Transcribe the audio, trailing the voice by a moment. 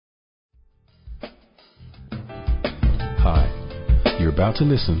You're about to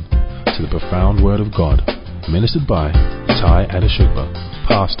listen to the profound Word of God, ministered by Tai Adeshugba,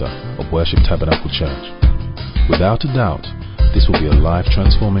 pastor of Worship Tabernacle Church. Without a doubt, this will be a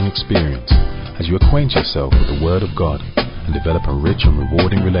life-transforming experience as you acquaint yourself with the Word of God and develop a rich and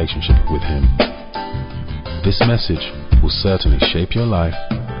rewarding relationship with Him. This message will certainly shape your life,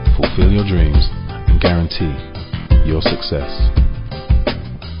 fulfill your dreams, and guarantee your success.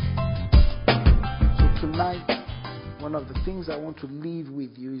 So tonight, one of the things I want to leave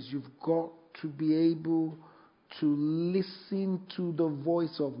with you is you've got to be able to listen to the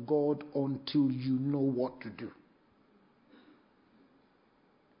voice of God until you know what to do.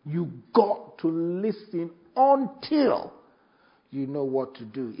 You got to listen until you know what to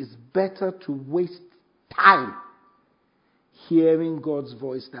do. It's better to waste time hearing God's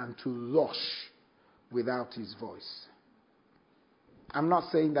voice than to rush without His voice. I'm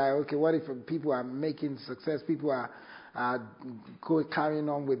not saying that, okay, what if people are making success, people are carrying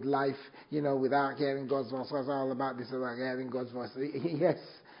on with life, without hearing God's voice. It's all about this, about hearing God's voice. Yes,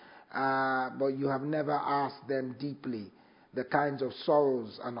 but you have never asked them deeply the kinds of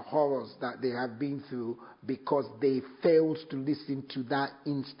sorrows and horrors that they have been through because they failed to listen to that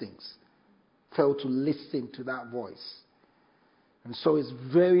instinct, failed to listen to that voice. And so it's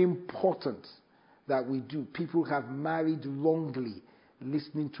very important that we do. People have married wrongly,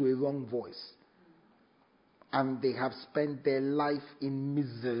 listening to a wrong voice. And they have spent their life in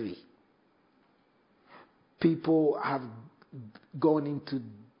misery. People have gone into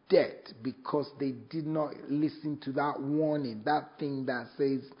debt because they did not listen to that warning, that thing that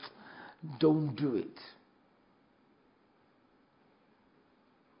says, don't do it.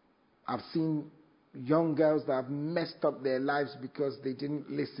 I've seen young girls that have messed up their lives because they didn't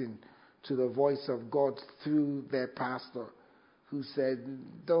listen to the voice of God through their pastor who said,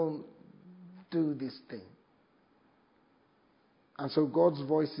 don't do this thing. And so God's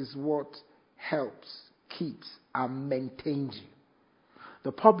voice is what helps, keeps, and maintains you.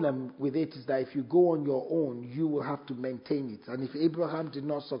 The problem with it is that if you go on your own, you will have to maintain it. And if Abraham did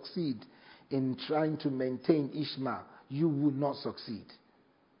not succeed in trying to maintain Ishmael, you would not succeed.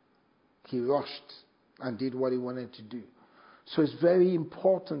 He rushed and did what he wanted to do. So it's very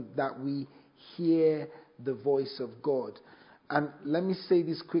important that we hear the voice of God. And let me say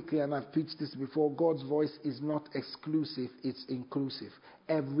this quickly, and I've preached this before. God's voice is not exclusive, it's inclusive.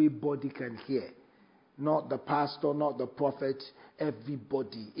 Everybody can hear. Not the pastor, not the prophet,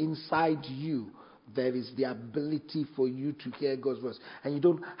 everybody. Inside you, there is the ability for you to hear God's voice. And you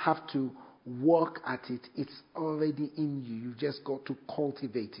don't have to work at it. It's already in you. You've just got to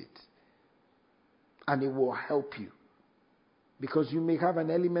cultivate it. And it will help you. Because you may have an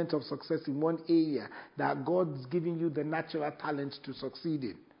element of success in one area that God's giving you the natural talent to succeed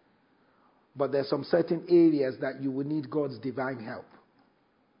in. But there's some certain areas that you will need God's divine help.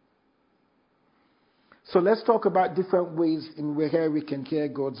 So let's talk about different ways in where we can hear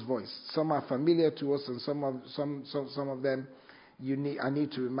God's voice. Some are familiar to us, and some of them I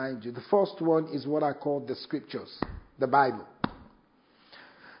need to remind you. The first one is what I call the scriptures, the Bible.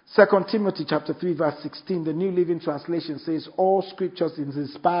 2 Timothy chapter 3 verse 16, the New Living Translation says, all scriptures is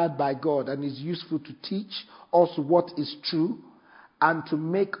inspired by God and is useful to teach us what is true and to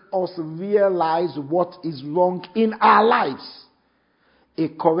make us realize what is wrong in our lives.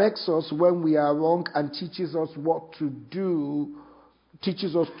 It corrects us when we are wrong and teaches us to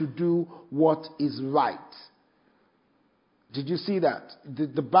do what is right. Did you see that?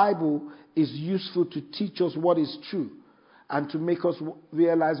 The Bible is useful to teach us what is true and to make us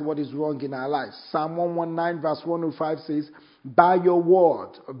realize what is wrong in our lives. Psalm 119 verse 105 says, by your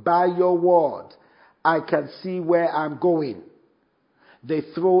word, I can see where I'm going. They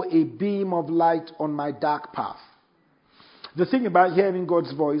throw a beam of light on my dark path. The thing about hearing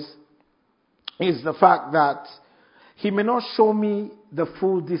God's voice is the fact that He may not show me the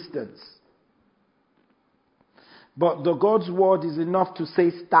full distance. But the God's word is enough to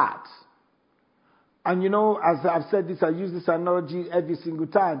say start. And as I've said this, I use this analogy every single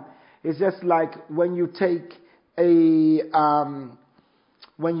time. It's just like when you take when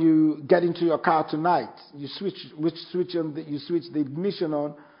you get into your car tonight, you switch the ignition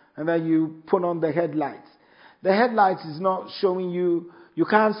on, and then you put on the headlights. The headlights is not showing you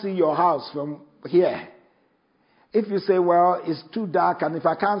can't see your house from here. If you say, well, it's too dark, and if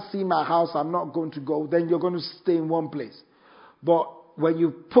I can't see my house, I'm not going to go, then you're going to stay in one place. But when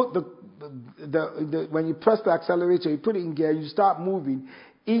you put when you press the accelerator, you put it in gear, you start moving.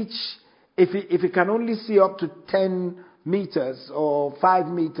 If it can only see up to 10 meters or 5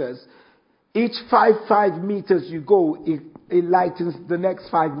 meters, each 5 meters you go, it lightens the next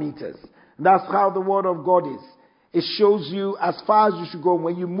 5 meters. That's how the word of God is. It shows you as far as you should go.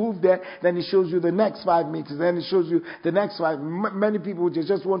 When you move there, then it shows you the next 5 meters. Then it shows you the next 5. Many people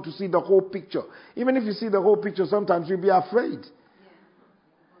just want to see the whole picture. Even if you see the whole picture, sometimes you'll be afraid.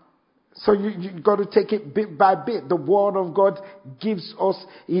 So you got to take it bit by bit. The Word of God gives us,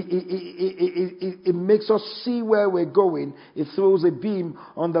 it makes us see where we're going. It throws a beam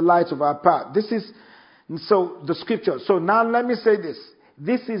on the light of our path. This is, so the scripture. So now let me say this.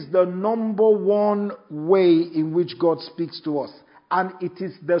 This is the number one way in which God speaks to us. And it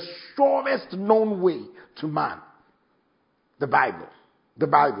is the surest known way to man. The Bible. The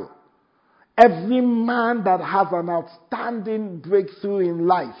Bible. Every man that has an outstanding breakthrough in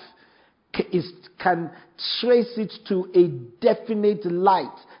life can trace it to a definite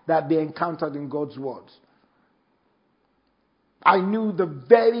light that they encountered in God's word. I knew the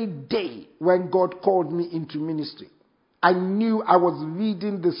very day when God called me into ministry. I knew I was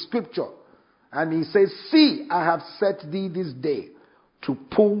reading the scripture. And he says, see, I have set thee this day to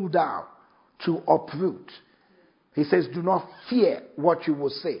pull down, to uproot. He says, do not fear what you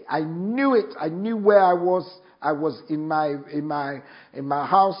will say. I knew it. I knew where I was. I was in my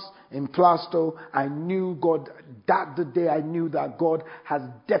house in Plaistow. I knew God. That the day I knew that God has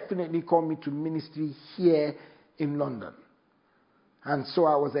definitely called me to ministry here in London. And so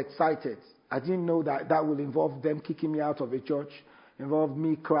I was excited. I didn't know that would involve them kicking me out of a church, involve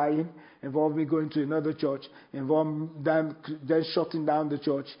me crying, involve me going to another church, involve them then shutting down the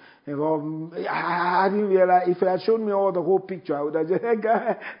church, I didn't realize. If it had shown me all the whole picture, I would have said, hey,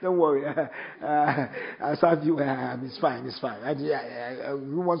 God, don't worry. I'll serve you. It's fine.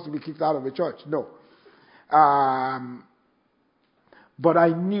 Who wants to be kicked out of a church? No. But I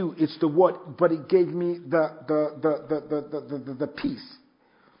knew it's the word, but it gave me the peace.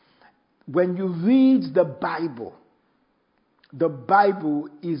 When you read the Bible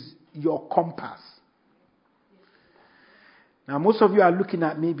is your compass. Now, most of you are looking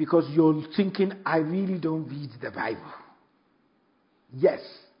at me because you're thinking, I really don't read the Bible. Yes.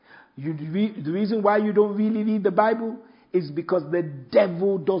 The reason why you don't really read the Bible is because the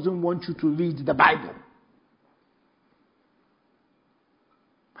devil doesn't want you to read the Bible.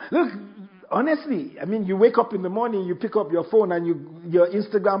 Look, honestly, I mean, you wake up in the morning, you pick up your phone and your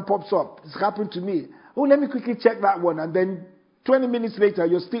Instagram pops up. It's happened to me. Oh, let me quickly check that one. And then 20 minutes later,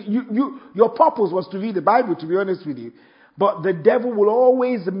 your purpose was to read the Bible, to be honest with you. But the devil will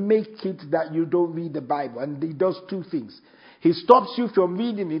always make it that you don't read the Bible. And he does two things. He stops you from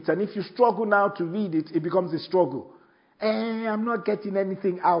reading it. And if you struggle now to read it, it becomes a struggle. I'm not getting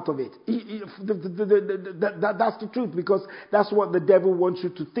anything out of it. That's the truth, because that's what the devil wants you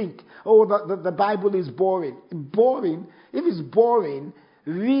to think. Oh, the Bible is boring. Boring? If it's boring,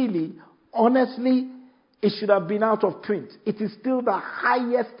 really, honestly, it should have been out of print. It is still the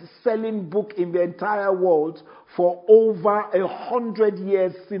highest selling book in the entire world for over 100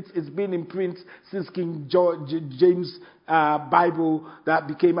 years since it's been in print, since King James Bible that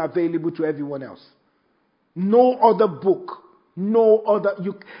became available to everyone else. No other book,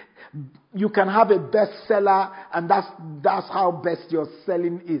 you can have a bestseller, and that's how best your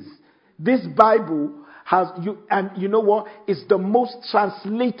selling is. This Bible has and you know what? It's the most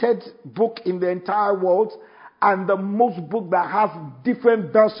translated book in the entire world, and the most book that has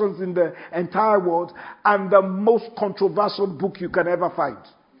different versions in the entire world, and the most controversial book you can ever find.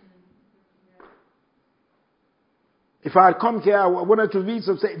 If I had come here, I wanted to read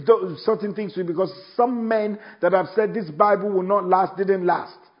certain things to you, because some men that have said this Bible will not last, didn't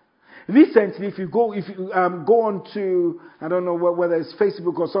last. Recently, if you go on to, I don't know whether it's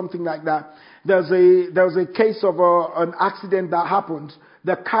Facebook or something like that, there was a case of an accident that happened.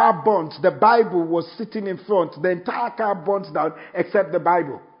 The car burnt. The Bible was sitting in front. The entire car burnt down except the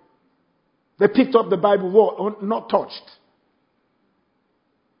Bible. They picked up the Bible, not touched.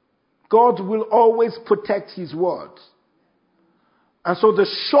 God will always protect His word. And so the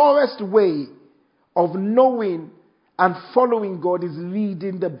surest way of knowing and following God is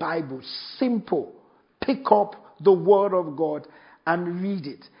reading the Bible. Simple. Pick up the word of God and read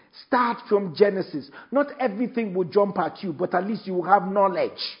it. Start from Genesis. Not everything will jump at you, but at least you will have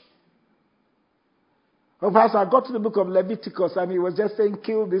knowledge. Pastor, I got to the book of Leviticus and he was just saying,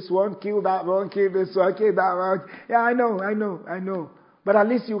 kill this one, kill that one, kill this one, kill that one. Yeah, I know. But at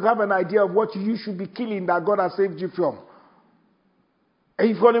least you have an idea of what you should be killing that God has saved you from. And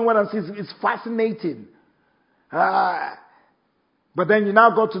you've got one and says, it's fascinating. But then you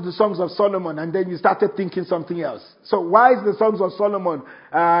now go to the Songs of Solomon and then you started thinking something else. So why is the Songs of Solomon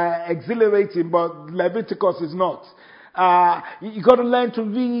exhilarating but Leviticus is not? You got to learn to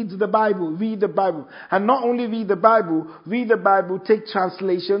read the Bible. Read the Bible. And not only read the Bible, take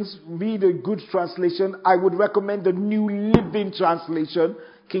translations, read a good translation. I would recommend the New Living Translation.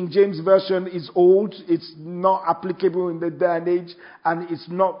 King James Version is old. It's not applicable in the day and age, and it's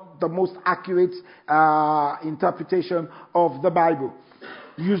not the most accurate interpretation of the Bible.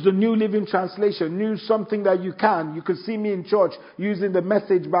 Use the New Living Translation. Use something that you can. You could see me in church using the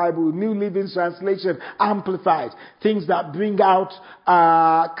Message Bible, New Living Translation, Amplified. Things that bring out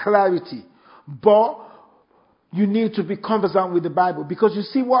clarity. But you need to be conversant with the Bible. Because you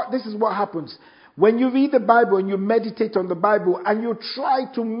see what? This is what happens. When you read the Bible and you meditate on the Bible and you try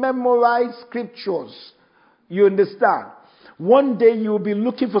to memorize scriptures, you understand? One day you will be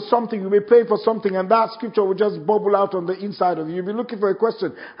looking for something, you'll be praying for something, and that scripture will just bubble out on the inside of you. You'll be looking for a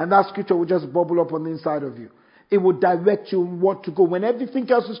question, and that scripture will just bubble up on the inside of you. It will direct you what to go. When everything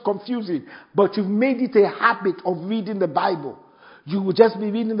else is confusing, but you've made it a habit of reading the Bible, you will just be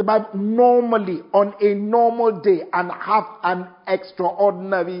reading the Bible normally on a normal day and have an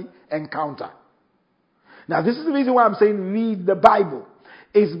extraordinary encounter. Now, this is the reason why I'm saying read the Bible.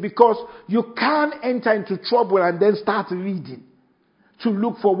 Is because you can't enter into trouble and then start reading to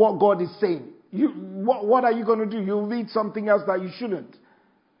look for what God is saying. What are you going to do? You'll read something else that you shouldn't.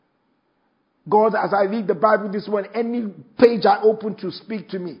 God, as I read the Bible this morning, any page I open to speak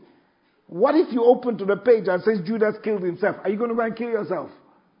to me. What if you open to the page and says Judas killed himself? Are you going to go and kill yourself?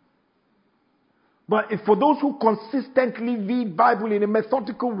 But if for those who consistently read Bible in a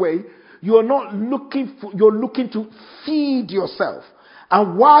methodical way, you're looking to feed yourself.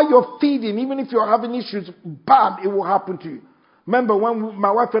 And while you're feeding, even if you're having issues, bam, it will happen to you. Remember when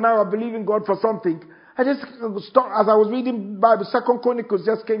my wife and I were believing God for something, I just stopped, as I was reading Bible, 2 Chronicles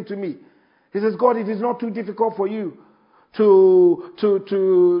just came to me. He says, God, it is not too difficult for you to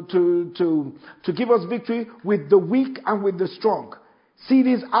give us victory with the weak and with the strong. See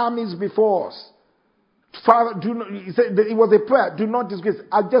these armies before us. Father, he said it was a prayer, do not disgrace.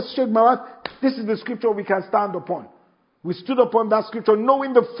 I just showed my wife, this is the scripture we can stand upon. We stood upon that scripture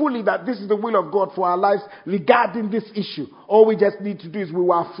knowing fully that this is the will of God for our lives regarding this issue. All we just need to do is we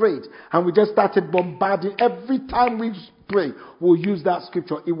were afraid and we just started bombarding. Every time we pray, we'll use that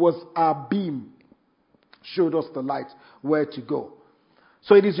scripture. It was our beam. Showed us the light where to go.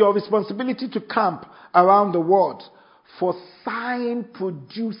 So it is your responsibility to camp around the word for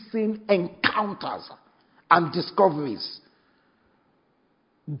sign-producing encounters and discoveries.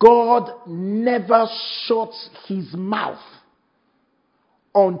 God never shuts his mouth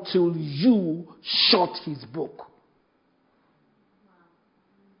until you shut his book.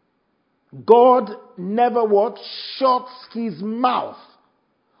 God never shuts his mouth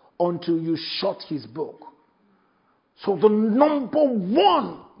until you shut his book. So the number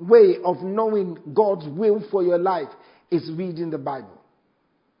one way of knowing God's will for your life is reading the Bible.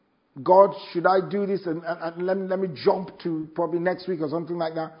 God, should I do this? And let me jump to probably next week or something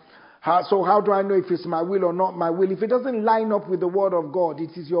like that. So how do I know if it's my will or not my will? If it doesn't line up with the word of God,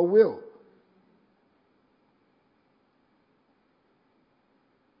 it is your will.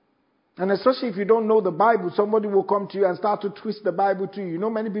 And especially if you don't know the Bible, somebody will come to you and start to twist the Bible to you. You know,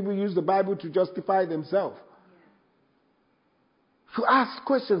 many people use the Bible to justify themselves. You ask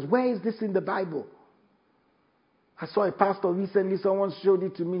questions, where is this in the Bible? I saw a pastor recently, someone showed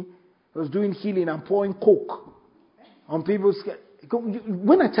it to me. He was doing healing and pouring coke on people's skin.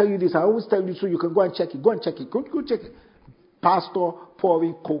 When I tell you this, I always tell you so you can go and check it. Go and check it. Go check it. Pastor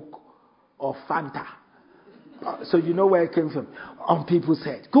pouring coke or Fanta. So you know where it came from. On people's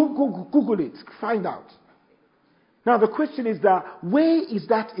head. Go Google it. Find out. Now the question is that, where is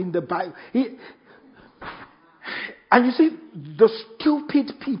that in the Bible? And you see, the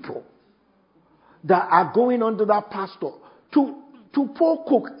stupid people that are going under that pastor to pour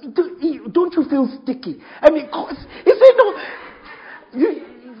coke, don't you feel sticky? I mean, he said, no,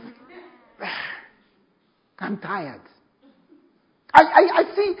 I'm tired.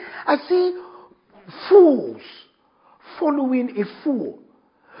 I see fools following a fool.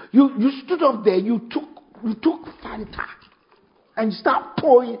 You stood up there, you took Fanta and you start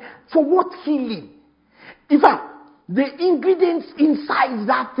pouring for what healing? In fact, the ingredients inside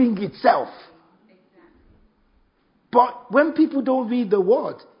that thing itself. But when people don't read the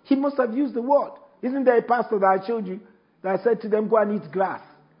word, he must have used the word. Isn't there a pastor that I showed you that I said to them, go and eat grass?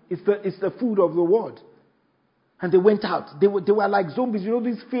 It's the food of the word. And they went out. They were like zombies. You know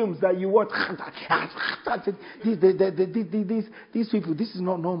these films that you watch? These people, this is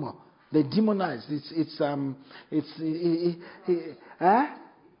not normal. They're demonized.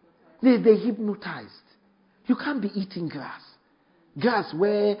 They're hypnotized. You can't be eating grass. Grass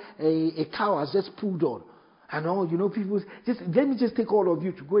where a cow has just pulled on. And all, people, let me just take all of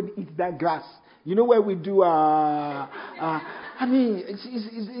you to go and eat that grass. You know where we do, I mean,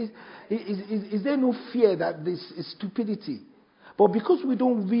 is there no fear that this is stupidity? But because we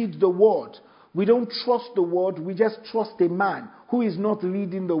don't read the word, we don't trust the word, we just trust a man who is not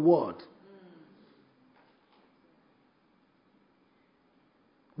reading the word.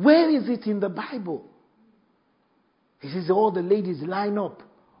 Where is it in the Bible? He says all the ladies line up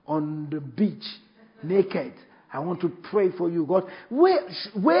on the beach naked. I want to pray for you, God. Where is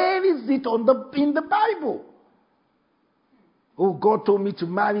it in the Bible? Oh, God told me to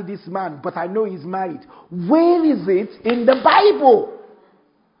marry this man, but I know he's married. Where is it in the Bible?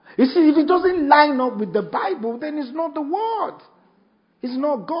 You see, if it doesn't line up with the Bible, then it's not the word. It's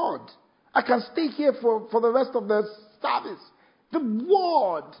not God. I can stay here for the rest of the service. The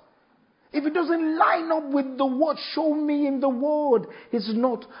word. If it doesn't line up with the word, show me in the word. It's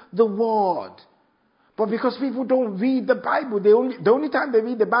not the word. But because people don't read the Bible, the only time they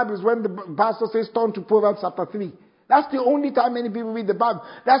read the Bible is when the pastor says turn to Proverbs chapter 3. That's the only time many people read the Bible.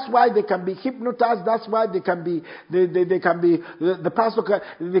 That's why they can be hypnotized. That's why they can be the pastor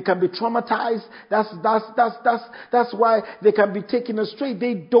they can be traumatized. That's why they can be taken astray.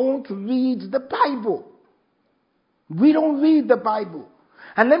 They don't read the Bible. We don't read the Bible.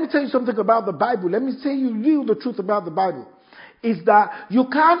 And let me tell you something about the Bible. Let me tell you the truth about the Bible. Is that you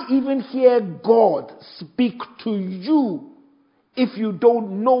can't even hear God speak to you if you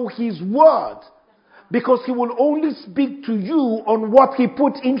don't know His word. Because He will only speak to you on what He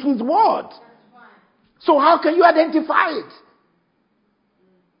put in His word. So how can you identify it?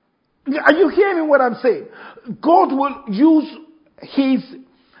 Are you hearing what I'm saying? God will use His,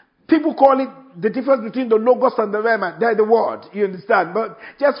 people call it the difference between the Logos and the Rhema. They're the word, you understand? But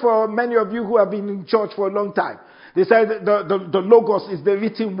just for many of you who have been in church for a long time, they say the Logos is the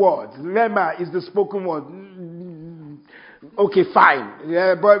written word. Rhema is the spoken word. Okay, fine.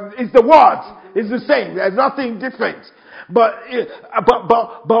 Yeah, but it's the word. It's the same. There's nothing different. But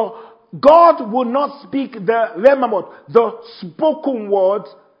God will not speak the Rhema word, the spoken word,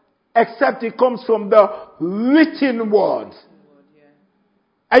 except it comes from the written word.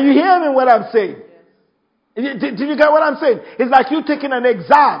 Are you hearing what I'm saying? Did you get what I'm saying? It's like you taking an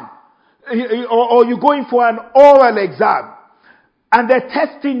exam, or you're going for an oral exam, and they're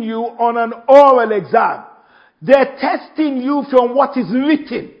testing you on an oral exam. They're testing you from what is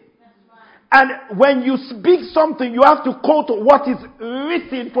written. And when you speak something, you have to quote what is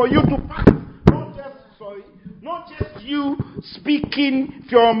written for you to pass. Not just you speaking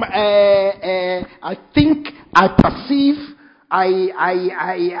from, I think, I perceive, I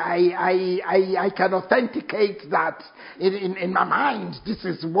can authenticate that in my mind. This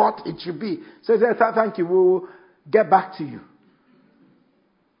is what it should be. So thank you. We'll get back to you.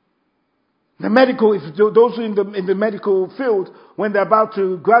 The medical, if those in the medical field, when they're about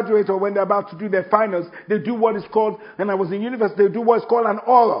to graduate or when they're about to do their finals, they do what is called, when I was in university, they do what is called an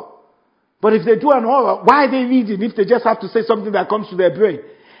oral. But if they do an oral, why are they reading if they just have to say something that comes to their brain?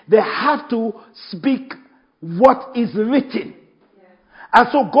 They have to speak what is written. And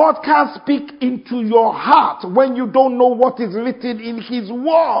so God can't speak into your heart when you don't know what is written in His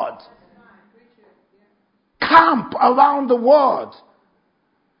word. Camp around the word.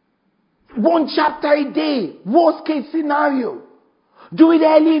 1 chapter a day. Worst case scenario. Do it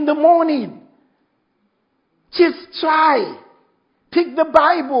early in the morning. Just try. Pick the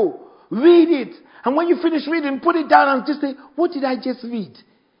Bible. Read it. And when you finish reading, put it down and just say, what did I just read?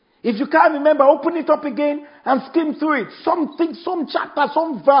 If you can't remember, open it up again and skim through it. Something, some chapter,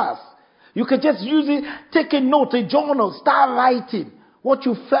 some verse. You can just use it, take a note, a journal, start writing what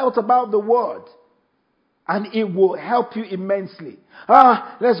you felt about the word. And it will help you immensely.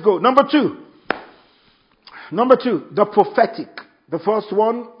 Let's go. Number two, the prophetic. The first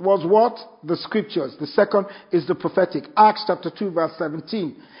one was what? The scriptures. The second is the prophetic. Acts chapter 2 verse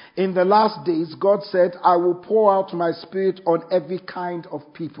 17. In the last days, God said, I will pour out my spirit on every kind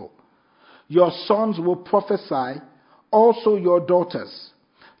of people. Your sons will prophesy, also your daughters.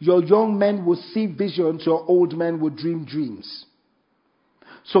 Your young men will see visions, your old men will dream dreams.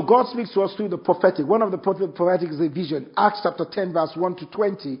 So God speaks to us through the prophetic. One of the prophetic is a vision. Acts chapter 10 verse 1 to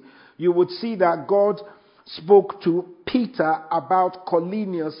 20. You would see that God spoke to Peter about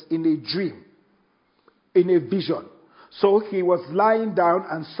Cornelius in a dream, in a vision. So he was lying down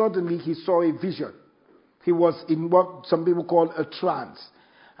and suddenly he saw a vision. He was in what some people call a trance.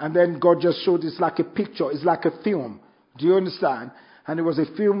 And then God just showed it's like a picture. It's like a film. Do you understand? And it was a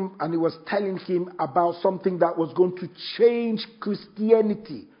film and he was telling him about something that was going to change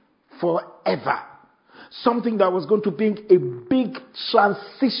Christianity forever. Something that was going to bring a big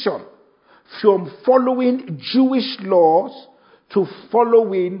transition from following Jewish laws to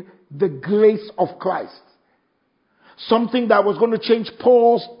following the grace of Christ. Something that was going to change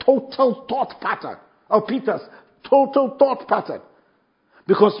Paul's total thought pattern, or Peter's total thought pattern.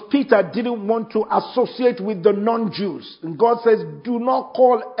 Because Peter didn't want to associate with the non-Jews. And God says, do not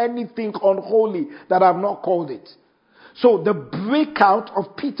call anything unholy that I've not called it. So the breakout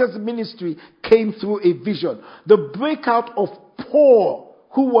of Peter's ministry came through a vision. The breakout of Paul,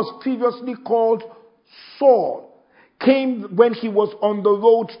 who was previously called Saul, came when he was on the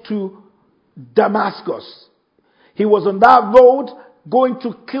road to Damascus. He was on that road going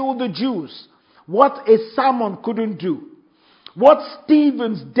to kill the Jews. What a sermon couldn't do. What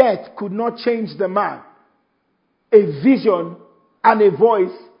Stephen's death could not change the man. A vision and a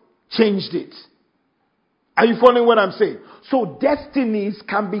voice changed it. Are you following what I'm saying? So destinies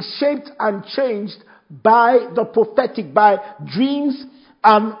can be shaped and changed by the prophetic, by dreams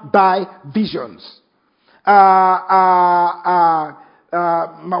and by visions. My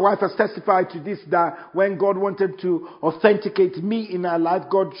wife has testified to this, that when God wanted to authenticate me in her life,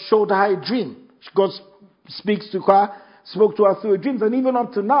 God showed her a dream. God spoke to her through a dream. And even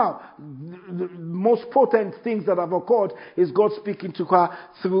up to now, the most potent things that have occurred is God speaking to her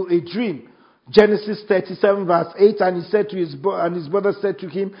through a dream. Genesis 37 verse 8, and he said to his brother said to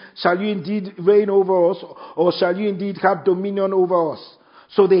him, shall you indeed reign over us, or shall you indeed have dominion over us?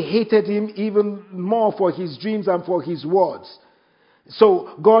 So they hated him even more for his dreams and for his words.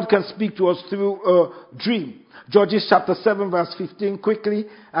 So God can speak to us through a dream. Judges chapter 7 verse 15 quickly.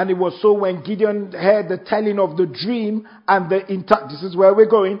 And it was so when Gideon heard the telling of the dream and this is where we're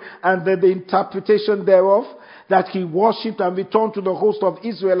going, and the interpretation thereof, that he worshipped and returned to the host of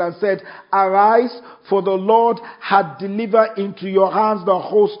Israel and said, arise, for the Lord had delivered into your hands the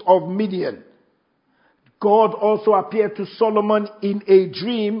host of Midian. God also appeared to Solomon in a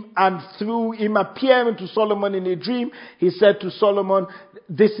dream, and through him appearing to Solomon in a dream, he said to Solomon,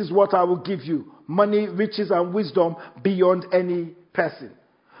 this is what I will give you, money, riches, and wisdom beyond any person.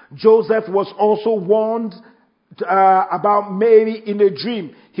 Joseph was also warned about Mary in a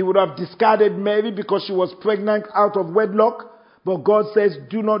dream. He would have discarded Mary because she was pregnant out of wedlock. But God says,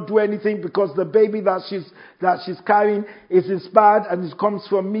 do not do anything, because the baby that she's carrying is inspired and it comes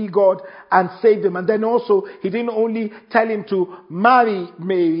from me, God, and save them. And then also, he didn't only tell him to marry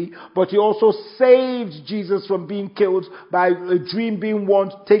Mary, but he also saved Jesus from being killed by a dream being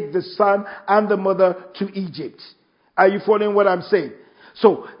warned, take the son and the mother to Egypt. Are you following what I'm saying?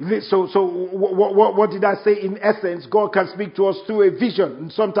 So what did I say? In essence, God can speak to us through a vision.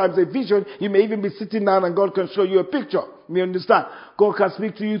 And sometimes a vision, you may even be sitting down and God can show you a picture. You understand? God can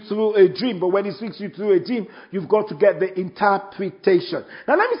speak to you through a dream. But when he speaks to you through a dream, you've got to get the interpretation.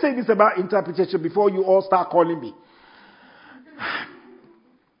 Now let me say this about interpretation before you all start calling me.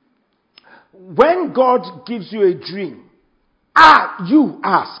 When God gives you a dream, you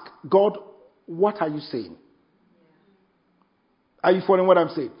ask, God, what are you saying? Are you following what I'm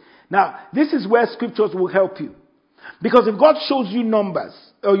saying? Now, this is where scriptures will help you. Because if God shows you numbers,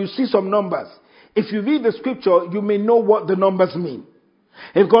 or you see some numbers, if you read the scripture, you may know what the numbers mean.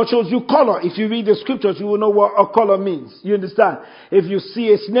 If God shows you color, if you read the scriptures, you will know what a color means. You understand? If you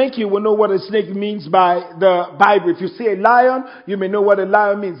see a snake, you will know what a snake means by the Bible. If you see a lion, you may know what a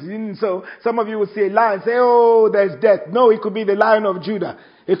lion means. So some of you will see a lion and say, oh, there's death. No, it could be the Lion of Judah.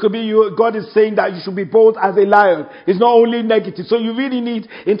 It could be you. God is saying that you should be bold as a lion. It's not only negative. So you really need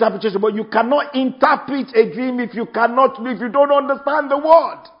interpretation. But you cannot interpret a dream if you don't understand the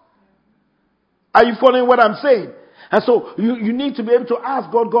word. Are you following what I'm saying? And so you need to be able to ask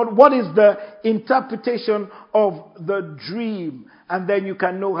God, what is the interpretation of the dream? And then you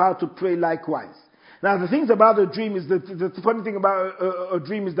can know how to pray likewise. Now the things about a dream is the funny thing about a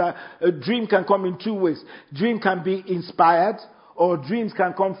dream is that a dream can come in two ways. Dream can be inspired, or dreams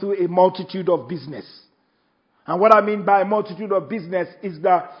can come through a multitude of business. And what I mean by a multitude of business is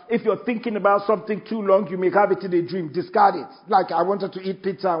that if you're thinking about something too long, you may have it in a dream. Discard it. Like I wanted to eat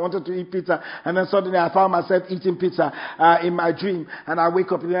pizza, and then suddenly I found myself eating pizza in my dream, and I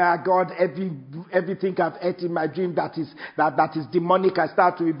wake up and God, everything I've ate in my dream that is demonic, I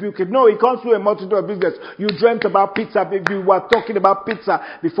start to rebuke it. No, it comes through a multitude of business. You dreamt about pizza, maybe you were talking about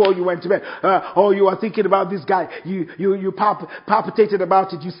pizza before you went to bed, or you were thinking about this guy. You palpitated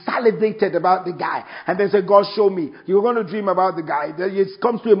about it. You salivated about the guy, and then said, God, show me. You're going to dream about the guy. It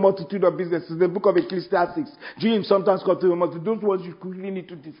comes to a multitude of businesses. The book of Ecclesiastes. Dreams sometimes come to a multitude. Those ones you really need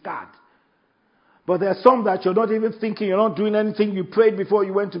to discard. But there are some that you're not even thinking. You're not doing anything. You prayed before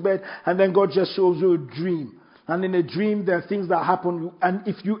you went to bed, and then God just shows you a dream. And in a dream, there are things that happen. And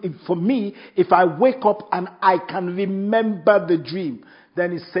for me, if I wake up and I can remember the dream,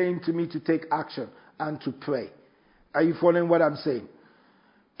 then it's saying to me to take action and to pray. Are you following what I'm saying?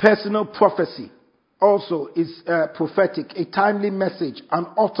 Personal prophecy also is prophetic, a timely message, an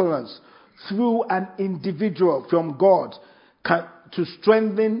utterance through an individual from God to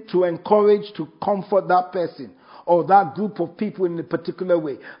strengthen, to encourage, to comfort that person or that group of people in a particular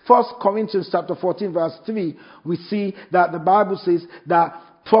way. 1 Corinthians chapter 14 verse 3, we see that the Bible says that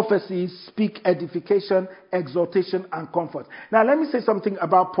prophecies speak edification, exhortation, and comfort. Now let me say something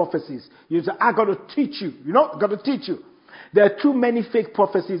about prophecies. You say, I got to teach you. I got to teach you. There are too many fake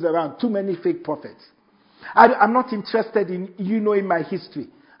prophecies around, too many fake prophets. I'm not interested in knowing my history.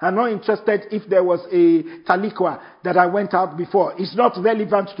 I'm not interested if there was a Talikwa that I went out before. It's not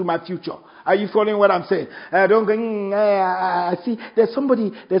relevant to my future. Are you following what I'm saying? Don't go, I see, there's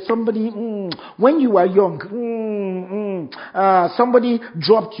somebody, when you were young, somebody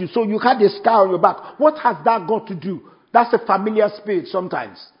dropped you, so you had a scar on your back. What has that got to do? That's a familiar spirit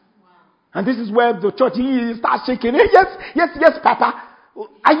sometimes. Wow. And this is where the church, he starts shaking. Hey, yes, Papa.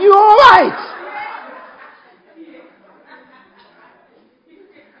 Are you alright?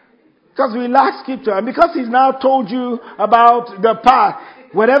 Because we lack scripture, and because he's now told you about the past,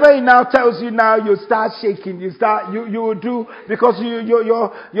 whatever he now tells you now, you start shaking. You will do, because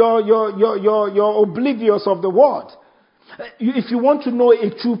you're oblivious of the word. If you want to know a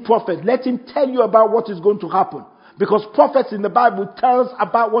true prophet, let him tell you about what is going to happen. Because prophets in the Bible tells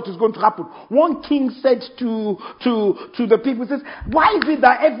about what is going to happen. One king said to the people, says, why is it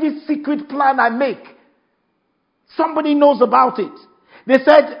that every secret plan I make, somebody knows about it? They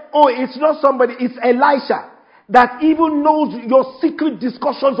said, it's not somebody, it's Elisha that even knows your secret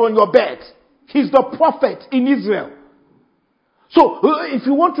discussions on your bed. He's the prophet in Israel. So, if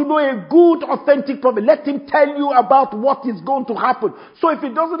you want to know a good, authentic prophet, let him tell you about what is going to happen. So if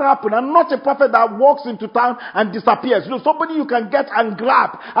it doesn't happen, I'm not a prophet that walks into town and disappears. Somebody you can get and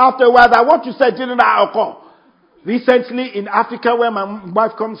grab after a while that what you said didn't occur. Recently in Africa, where my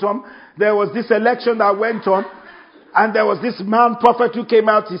wife comes from, there was this election that went on. And there was this man prophet who came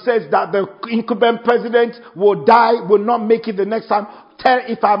out. He says that the incumbent president will die, will not make it the next time.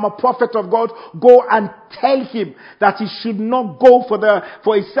 If I'm a prophet of God, go and tell him that he should not go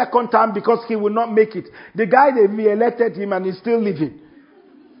for a second time because he will not make it. The guy, they re-elected him and he's still living.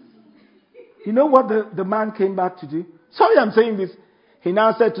 You know what the man came back to do? Sorry, I'm saying this. He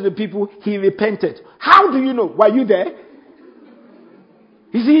now said to the people, he repented. How do you know? Were you there?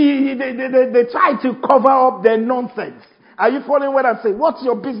 You see, they try to cover up their nonsense. Are you following what I'm saying? What's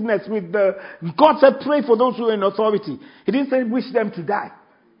your business with God said pray for those who are in authority. He didn't say wish them to die.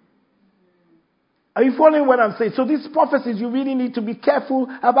 Are you following what I'm saying? So these prophecies you really need to be careful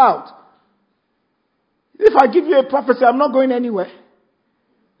about. If I give you a prophecy, I'm not going anywhere.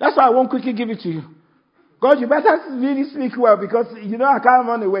 That's why I won't quickly give it to you. God, you better really speak well because I can't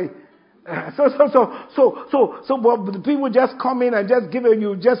run away. So but the people just come in and just give it,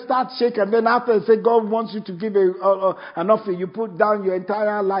 you just start shaking, and then after they say God wants you to give an offering, you put down your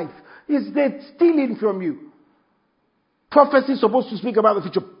entire life. They're stealing from you. Prophecy is supposed to speak about the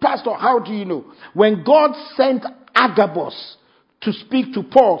future. Pastor, how do you know? When God sent Agabus to speak to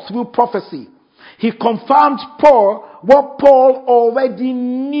Paul through prophecy, he confirmed what Paul already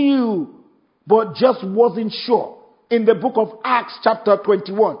knew, but just wasn't sure. In the book of Acts chapter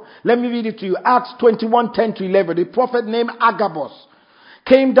 21. Let me read it to you. Acts 21, 10 to 11. A prophet named Agabus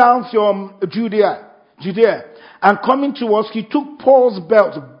came down from Judea. And coming to us, he took Paul's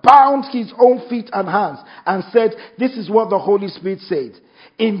belt, bound his own feet and hands, and said, this is what the Holy Spirit said.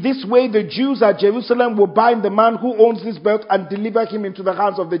 In this way, the Jews at Jerusalem will bind the man who owns this belt and deliver him into the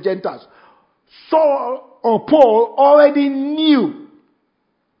hands of the Gentiles. Paul already knew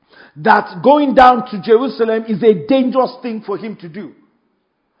that going down to Jerusalem is a dangerous thing for him to do.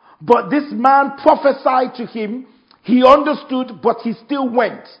 But this man prophesied to him. He understood, but he still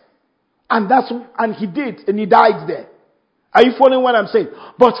went. And he did, and he died there. Are you following what I'm saying?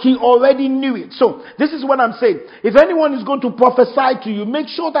 But he already knew it. So, this is what I'm saying. If anyone is going to prophesy to you, make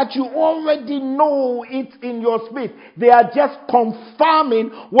sure that you already know it in your spirit. They are just confirming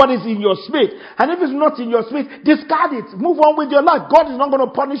what is in your spirit. And if it's not in your spirit, discard it. Move on with your life. God is not going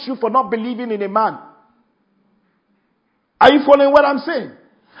to punish you for not believing in a man. Are you following what I'm saying?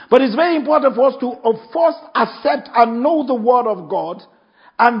 But it's very important for us to first accept and know the word of God,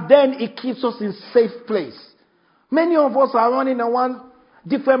 and then it keeps us in safe place. Many of us are running around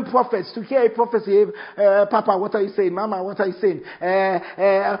different prophets to hear a prophecy. Papa, what are you saying? Mama, what are you saying?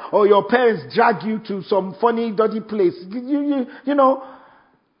 Or your parents drag you to some funny, dirty place. You know,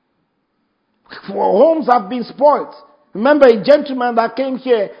 homes have been spoiled. Remember a gentleman that came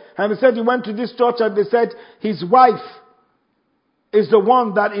here and he said he went to this church and they said his wife is the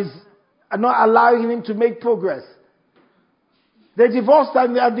one that is not allowing him to make progress. They divorced at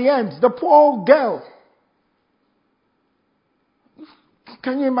the end. The poor girl.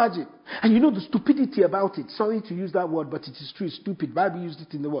 Can you imagine? And you know the stupidity about it. Sorry to use that word, but it is true. It's stupid. Bible used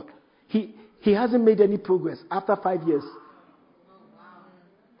it in the word. He hasn't made any progress after 5 years.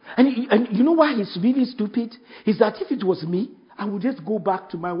 And you know why he's really stupid? Is that if it was me, I would just go back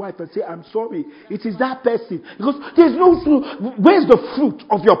to my wife and say, I'm sorry. It is that person. Because there's no fruit. Where's the fruit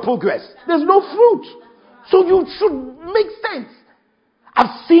of your progress? There's no fruit. So you should make sense.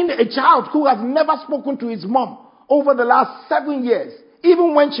 I've seen a child who has never spoken to his mom over the last 7 years.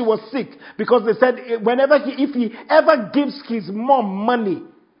 Even when she was sick. Because they said if he ever gives his mom money,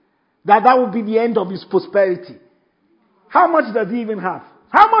 that will be the end of his prosperity. How much does he even have?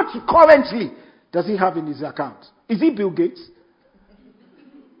 How much currently does he have in his account? Is he Bill Gates?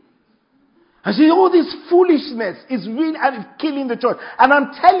 And see, all this foolishness is really killing the church. And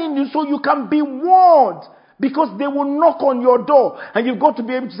I'm telling you so you can be warned. Because they will knock on your door. And you've got to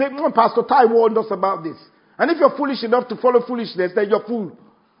be able to say, Pastor Tai warned us about this. And if you're foolish enough to follow foolishness, then you're fool.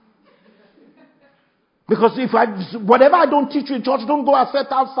 Because whatever I don't teach you in church, don't go and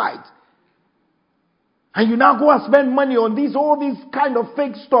set outside. And you now go and spend money on all these kind of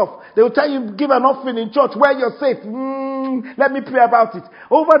fake stuff. They will tell you, give an offering in church where you're safe. Let me pray about it.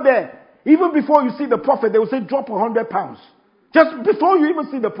 Over there, even before you see the prophet, they will say, drop £100. Just before you even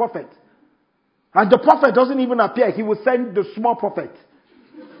see the prophet. And the prophet doesn't even appear. He will send the small prophet.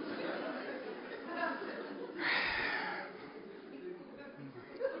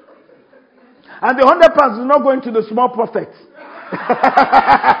 And the £100 is not going to the small prophet.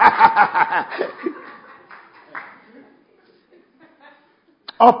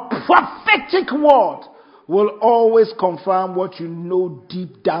 A prophetic word will always confirm what you know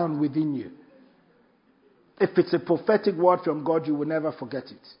deep down within you. If it's a prophetic word from God, you will never forget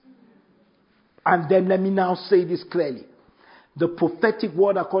it. And then let me now say this clearly. The prophetic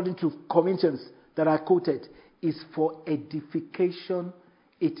word, according to Corinthians that I quoted, is for edification.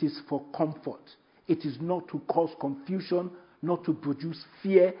 It is for comfort. It is not to cause confusion, not to produce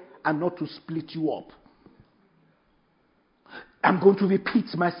fear, and not to split you up. I'm going to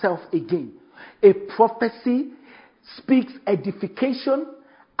repeat myself again. A prophecy speaks edification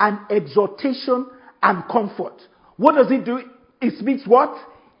and exhortation and comfort. What does it do? It speaks what?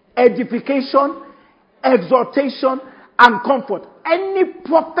 Edification, exhortation, and comfort. Any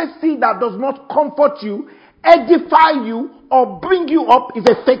prophecy that does not comfort you, edify you, or bring you up is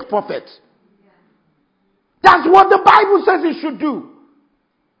a fake prophet. That's what the Bible says you should do.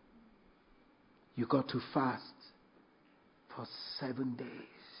 You got to fast for 7 days.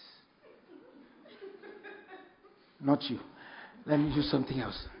 Not you. Let me do something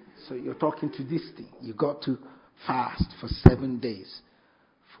else. So you're talking to this thing. You got to fast for 7 days.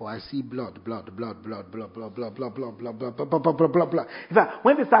 For I see blood, blood, blood, blood, blood, blood, blood, blood, blood, blood, blood, blood, blood, blood, blood, blood. In fact,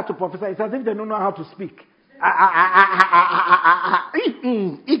 when they start to prophesy, it's as if they don't know how to speak.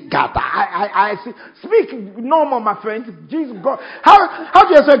 Speak normal, my friend. Jesus, God. How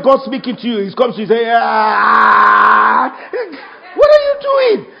do you say God speaking to you? He comes to you, say, what are you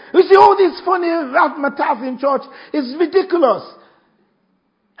doing? You see all these funny matters in church. It's ridiculous.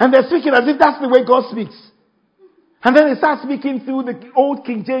 And they're speaking as if that's the way God speaks. And then they start speaking through the old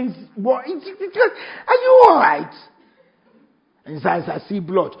King James word. Are you alright? And he says, I see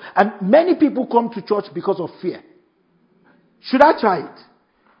blood. And many people come to church because of fear. Should I try it?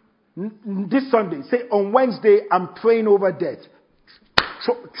 This Sunday, say on Wednesday, I'm praying over death.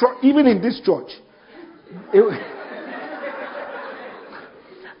 Even in this church.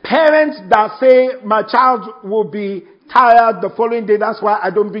 Parents that say my child will be tired the following day, that's why I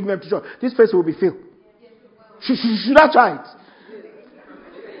don't bring them to church. This place will be filled. Should I try it?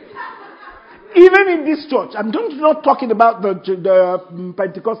 Even in this church, I'm not talking about the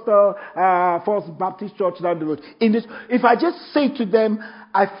Pentecostal First Baptist Church down the road. In this, if I just say to them,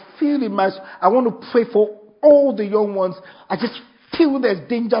 I feel in I want to pray for all the young ones. I just feel there's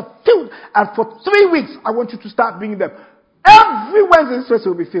danger. And for 3 weeks, I want you to start bringing them. Every Wednesday, this place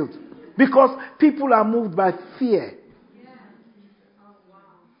will be filled. Because people are moved by fear.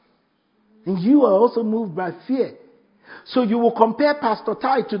 And you are also moved by fear. So you will compare Pastor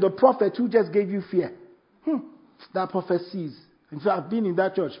Tai to the prophet who just gave you fear. That prophet sees. In fact, I've been in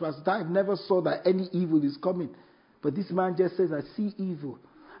that church. Pastor Tai never saw that any evil is coming. But this man just says, I see evil.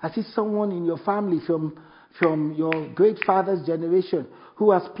 I see someone in your family from your great father's generation who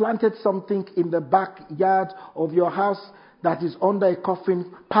has planted something in the backyard of your house that is under a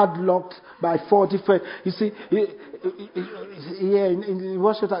coffin, padlocked by 4 different... You see, in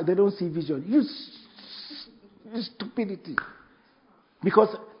worship, they don't see vision. You stupidity.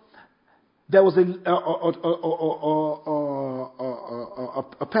 Because there was a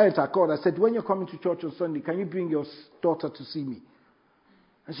parent I called. I said, when you're coming to church on Sunday, can you bring your daughter to see me?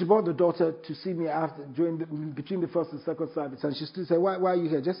 And she brought the daughter to see me between the first and second service. And she still said, why are you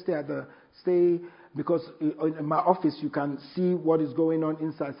here? Just stay, because in my office you can see what is going on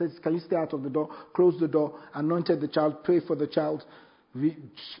inside. Says, can you stay out of the door? Close the door, anointed the child, pray for the child,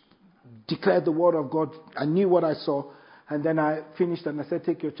 declared the word of God. I knew what I saw. And then I finished and I said,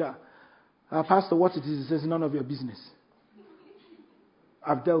 take your child. Pastor, what it is? He says, none of your business.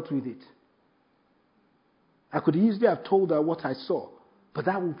 I've dealt with it. I could easily have told her what I saw, but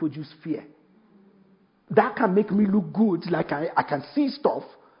that will produce fear. That can make me look good, like I can see stuff,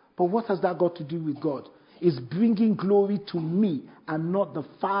 but what has that got to do with God? It's bringing glory to me and not the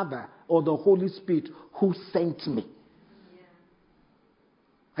Father or the Holy Spirit who sent me. Yeah.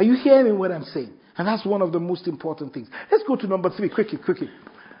 Are you hearing what I'm saying? And that's one of the most important things. Let's go to number 3, quickly.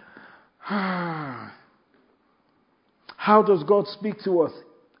 How does God speak to us?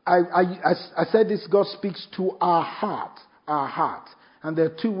 I said this, God speaks to our heart. And there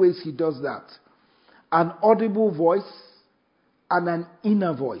are 2 ways he does that. An audible voice and an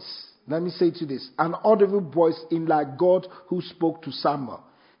inner voice. Let me say to this. An audible voice in like God who spoke to Samuel.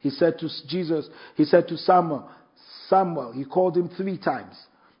 He said to Samuel, he called him 3 times.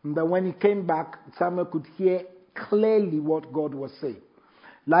 And then when he came back, Samuel could hear clearly what God was saying.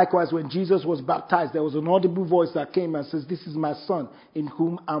 Likewise, when Jesus was baptized, there was an audible voice that came and says, this is my son in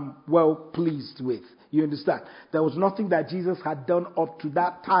whom I'm well pleased with. You understand? There was nothing that Jesus had done up to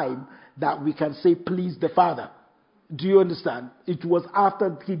that time that we can say please the Father. Do you understand? It was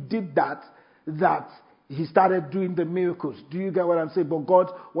after he did that he started doing the miracles. Do you get what I'm saying? But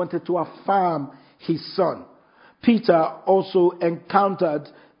God wanted to affirm his son. Peter also encountered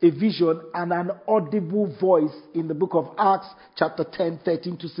a vision and an audible voice in the book of Acts, chapter 10,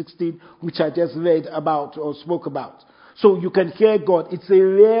 13 to 16, which I just read about or spoke about. So you can hear God. It's a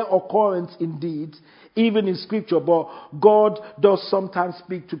rare occurrence indeed, even in scripture, but God does sometimes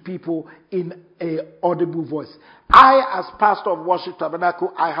speak to people in an audible voice. I, as pastor of Worship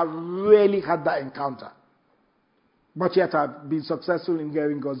Tabernacle, I have rarely had that encounter. But yet I've been successful in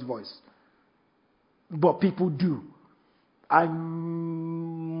hearing God's voice. But people do.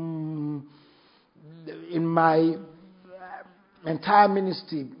 In my entire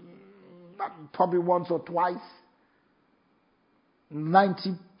ministry, probably once or twice,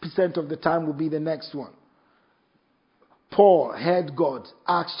 90% of the time will be the next one. Paul heard God,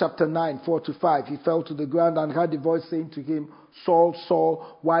 Acts chapter 9, 4-5. He fell to the ground and heard a voice saying to him, Saul,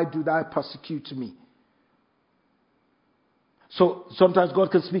 Saul, why do thou persecute me? So sometimes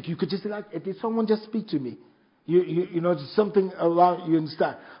God can speak. You could just say, like, did someone just speak to me? You know, something around, you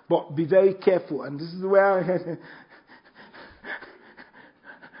understand. But be very careful. And this is where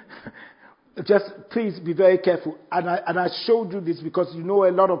just please be very careful. And I showed you this because you know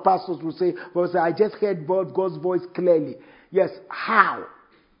a lot of pastors will say, well, I just heard God's voice clearly. Yes, how?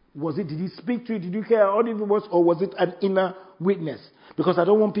 Was it, did he speak to you? Did you hear an audible voice, or was it an inner witness? Because I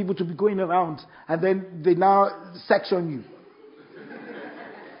don't want people to be going around and then they now section you.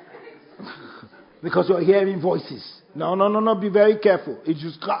 Because you're hearing voices. No, be very careful. It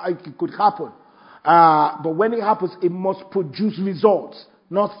could happen. But when it happens, it must produce results,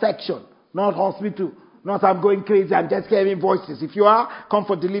 not section, not hospital, not I'm going crazy, I'm just hearing voices. If you are, come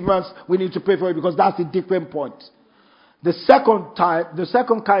for deliverance, we need to pray for you because that's a different point. The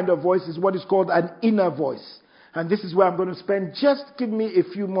second kind of voice is what is called an inner voice. And this is where I'm going to spend, just give me a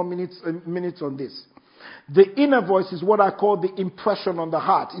few more minutes on this. The inner voice is what I call the impression on the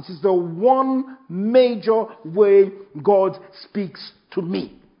heart. It is the one major way God speaks to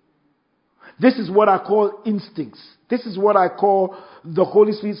me. This is what I call instincts. This is what I call the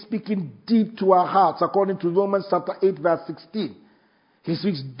Holy Spirit speaking deep to our hearts, according to Romans chapter 8, verse 16. He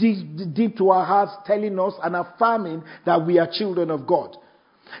speaks deep to our hearts, telling us and affirming that we are children of God.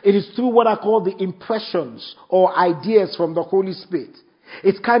 It is through what I call the impressions or ideas from the Holy Spirit.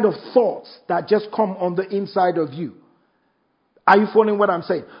 It's kind of thoughts that just come on the inside of you. Are you following what I'm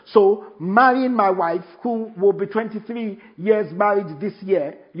saying? So, marrying my wife, who will be 23 years married this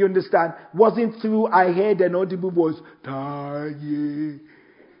year, you understand, wasn't through I heard an audible voice. Tanya,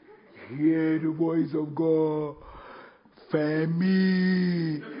 hear the voice of God.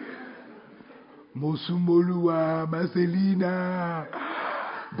 Femi, Mosumolua, Marcelina,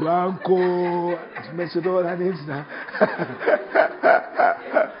 Blanco. I mentioned all her names now.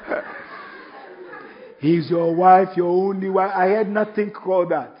 He's your wife, your only wife. I had nothing called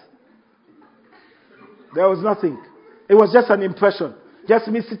that. There was nothing. It was just an impression. Just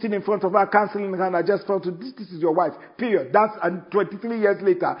me sitting in front of her, counseling her, and I just felt, this is your wife, period. And 23 years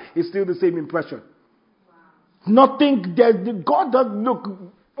later, it's still the same impression. Wow. Nothing, God doesn't look,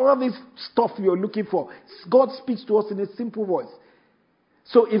 all this stuff you're looking for. God speaks to us in a simple voice.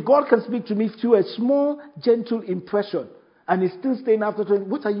 So if God can speak to me through a small, gentle impression, and He's still staying after 20,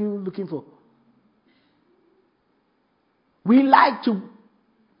 what are you looking for? We like to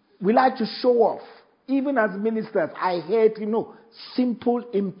show off. Even as ministers, I hate, simple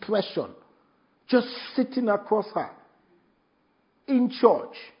impression. Just sitting across her. In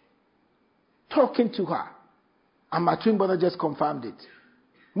church. Talking to her. And my twin brother just confirmed it.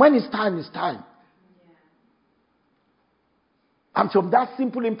 When it's time, it's time. Yeah. And from that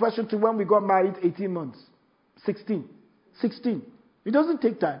simple impression to when we got married, 18 months. 16. It doesn't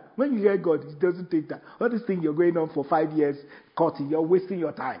take time. When you hear God, it doesn't take time. All this thing you're going on for 5 years, courting, you're wasting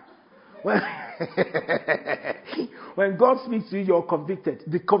your time. When God speaks to you, you're convicted.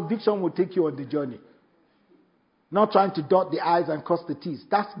 The conviction will take you on the journey. Not trying to dot the I's and cross the T's.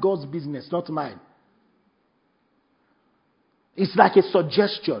 That's God's business, not mine. It's like a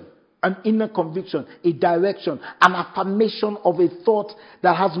suggestion, an inner conviction, a direction, an affirmation of a thought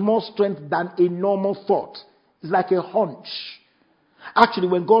that has more strength than a normal thought. It's like a hunch. Actually,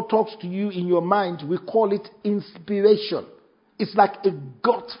 when God talks to you in your mind, we call it inspiration. It's like a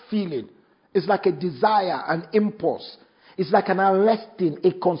gut feeling. It's like a desire, an impulse. It's like an arresting,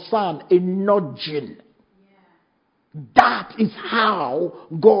 a concern, a nudging. Yeah. That is how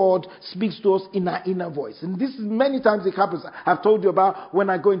God speaks to us in our inner voice. And this is many times it happens. I've told you about when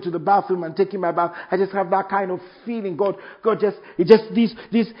I go into the bathroom and taking my bath, I just have that kind of feeling. God just these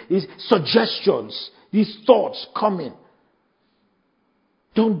suggestions, these thoughts coming.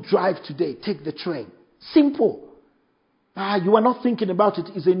 Don't drive today. Take the train. Simple. You are not thinking about it.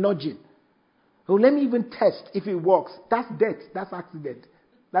 It's a nudging. Oh, let me even test if it works. That's death. That's accident.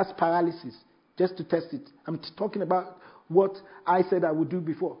 That's paralysis. Just to test it. I'm talking about what I said I would do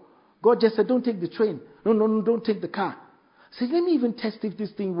before. God just said, don't take the train. No, don't take the car. I said, let me even test if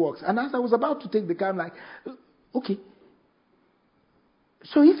this thing works. And as I was about to take the car, I'm like, okay.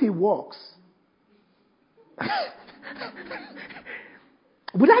 So if it works,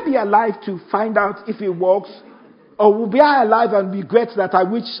 will I be alive to find out if it works? Or will be I alive and regret that I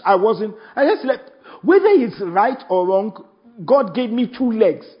wish I wasn't? I just whether it's right or wrong, God gave me 2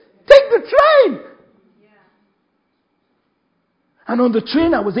 legs. Take the train! Yeah. And on the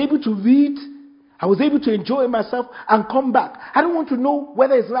train, I was able to read. I was able to enjoy myself and come back. I don't want to know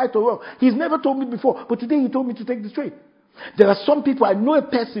whether it's right or wrong. He's never told me before, but today he told me to take the train. There are some people, I know a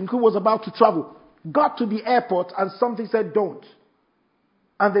person who was about to travel, got to the airport and something said don't.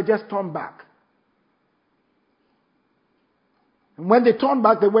 And they just turned back. And when they turned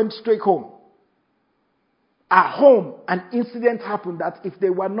back, they went straight home. At home, an incident happened that if they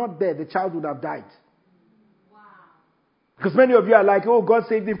were not there, the child would have died. Wow. Because many of you are like, oh, God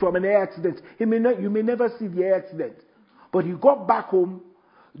saved him from an air accident. You may never see the air accident. But he got back home,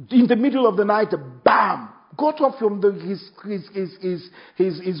 in the middle of the night, bam! Got up from his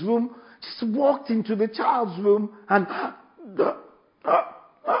room, just walked into the child's room and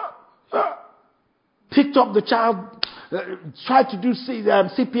picked up the child, tried to do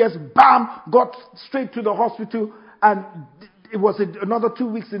CPS, bam, got straight to the hospital, and it was another 2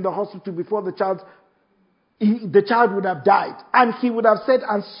 weeks in the hospital before the child would have died. And he would have said,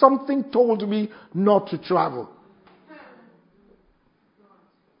 and something told me not to travel.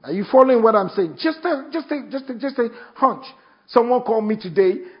 Are you following what I'm saying? Just a hunch. Someone called me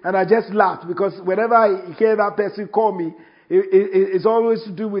today, and I just laughed because whenever I hear that person call me, it's always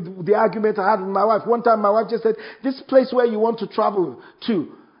to do with the argument I had with my wife. One time my wife just said, this place where you want to travel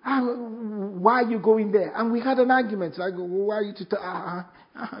to, why are you going there? And we had an argument. I go, well, why are you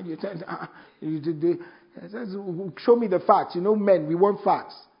show me the facts. Men, we want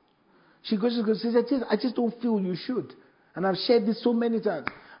facts. She said, I just don't feel you should. And I've shared this so many times.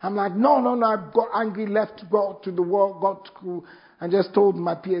 I'm like, no, I got angry, left, got to the wall, got to school, and just told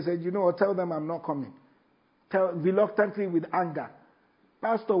my peers, said, tell them I'm not coming. Reluctantly with anger.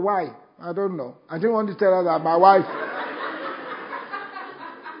 Pastor, why? I don't know. I didn't want to tell her that my wife.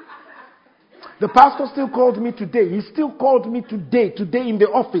 The pastor still called me today. He still called me today in the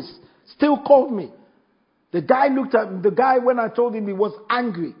office. Still called me. The guy when I told him, he was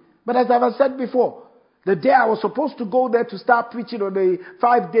angry. But as I've said before, the day I was supposed to go there to start preaching on a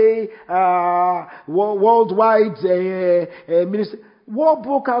 5-day worldwide ministry, war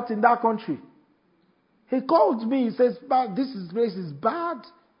broke out in that country. He called me. He says, this place is bad.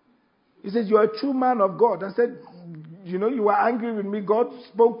 He says, you're a true man of God. I said, you were angry with me. God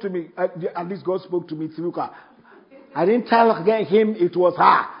spoke to me. At least God spoke to me through her. I didn't tell him it was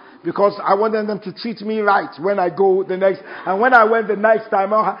her. Because I wanted them to treat me right when I go the next. And when I went the next time,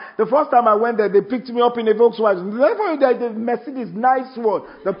 the first time I went there, they picked me up in a Volkswagen. The Mercedes, nice one.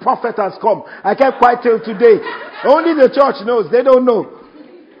 The prophet has come. I kept quiet till today. Only the church knows. They don't know.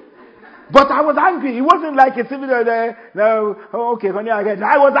 But I was angry. It wasn't like a civil. No, okay, honey, I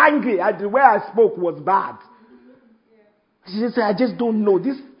was angry. The way I spoke was bad. She just said, I just don't know.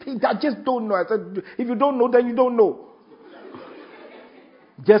 This thing, I just don't know. I said, if you don't know, then you don't know.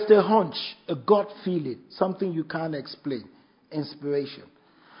 Just a hunch, a gut feeling, something you can't explain. Inspiration.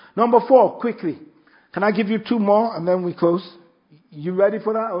 Number 4, quickly. Can I give you 2 more and then we close? You ready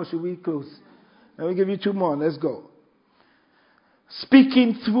for that or should we close? Let me give you 2 more. Let's go.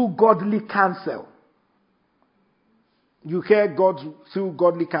 Speaking through godly counsel. You hear God through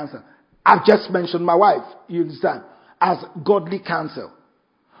godly counsel. I've just mentioned my wife, you understand, as godly counsel.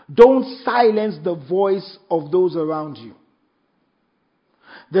 Don't silence the voice of those around you.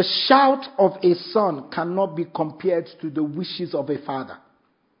 The shout of a son cannot be compared to the wishes of a father.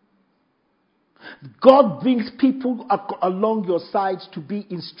 God brings people along your sides to be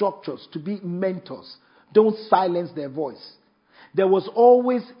instructors, to be mentors. Don't silence their voice. There was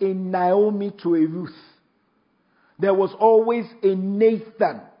always a Naomi to a Ruth. There was always a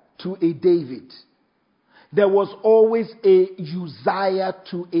Nathan to a David. There was always a Uzziah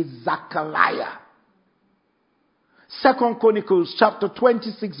to a Zechariah. 2 Chronicles chapter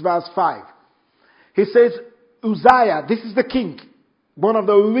 26 verse 5. He says, Uzziah, this is the king, one of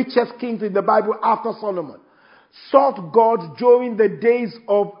the richest kings in the Bible after Solomon, sought God during the days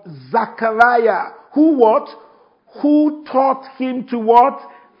of Zechariah. Who what? Who taught him to what?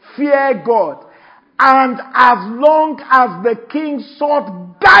 Fear God. And as long as the king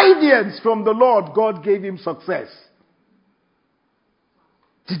sought guidance from the Lord, God gave him success.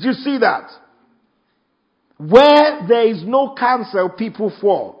 Did you see that? Where there is no counsel, people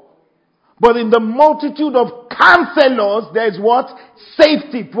fall. But in the multitude of counselors, there is what?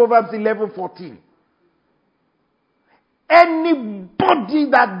 Safety. Proverbs 11:14. Anybody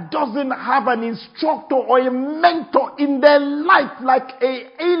that doesn't have an instructor or a mentor in their life, like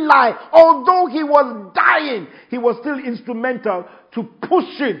Eli, although he was dying, he was still instrumental to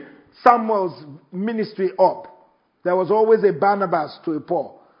pushing Samuel's ministry up. There was always a Barnabas to a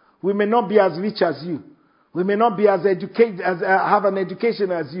Paul. We may not be as rich as you. We may not be as educated, have an education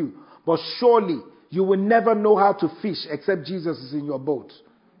as you, but surely you will never know how to fish except Jesus is in your boat.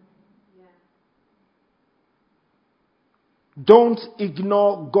 Yeah. Don't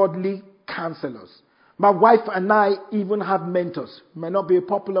ignore godly counselors. My wife and I even have mentors. It may not be a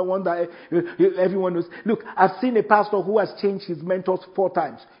popular one that everyone knows. Look, I've seen a pastor who has changed his mentors 4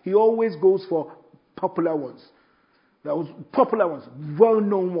 times. He always goes for popular ones. That was popular ones,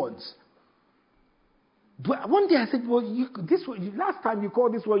 well-known ones. One day I said, well, last time you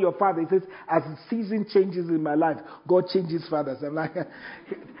called this one your father. He says, as the season changes in my life, God changes fathers. I'm like,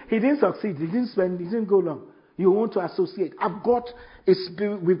 he didn't succeed. He didn't go long. You want to associate.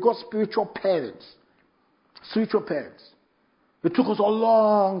 We've got spiritual parents. Spiritual parents. It took us a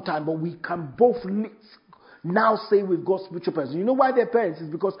long time, but we can both now say we've got spiritual parents. You know why they're parents?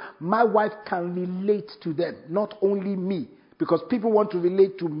 It's because my wife can relate to them, not only me. Because people want to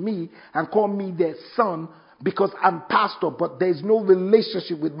relate to me and call me their son because I'm pastor, but there's no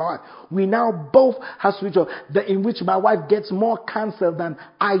relationship with my wife. We now both have spiritual, in which my wife gets more counsel than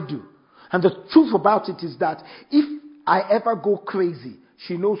I do. And the truth about it is that if I ever go crazy,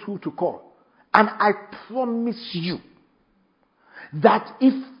 she knows who to call. And I promise you that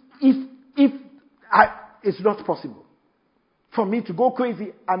it's not possible for me to go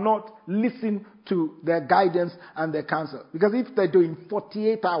crazy and not listen to their guidance and their counsel. Because if they're doing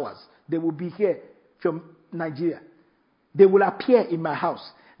 48 hours, they will be here from Nigeria. They will appear in my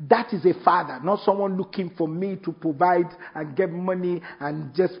house. That is a father, not someone looking for me to provide and get money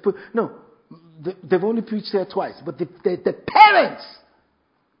and just put. No, they've only preached here twice. But the parents,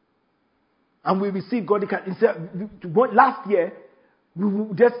 and we received godly counsel. Last year, we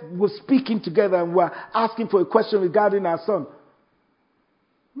were speaking together and were asking for a question regarding our son.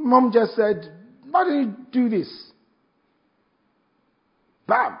 Mom just said, why do you do this?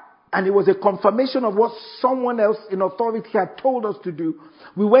 Bam. And it was a confirmation of what someone else in authority had told us to do.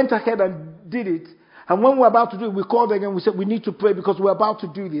 We went ahead and did it. And when we were about to do it, we called again. We said, we need to pray because we're about to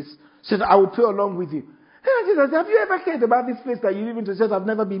do this. She said, I will pray along with you. And I said, have you ever heard about this place that you live in? She said, I've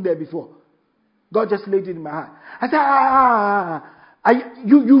never been there before. God just laid it in my heart. I said,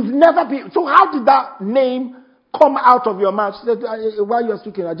 you've never been. So how did that name come out of your mouth? She said, while you were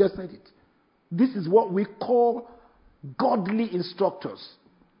speaking, I just said it. This is what we call godly instructors.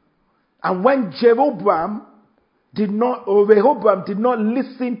 And when Jeroboam Rehoboam did not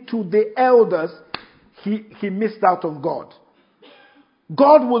listen to the elders, he missed out on God.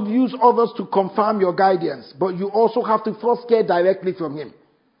 God will use others to confirm your guidance, but you also have to first hear directly from Him.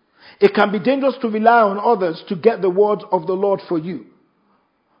 It can be dangerous to rely on others to get the word of the Lord for you.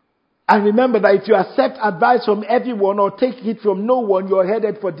 And remember that if you accept advice from everyone or take it from no one, you're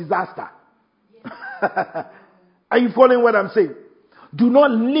headed for disaster. Are you following what I'm saying? Do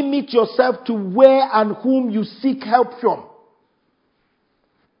not limit yourself to where and whom you seek help from.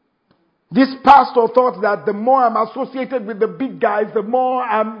 This pastor thought that the more I'm associated with the big guys, the more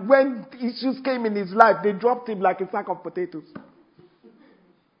when issues came in his life, they dropped him like a sack of potatoes.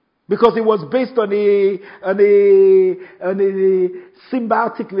 Because it was based on a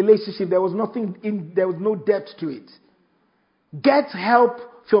symbiotic relationship. There was no depth to it. Get help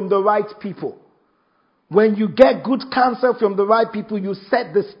from the right people. When you get good counsel from the right people, you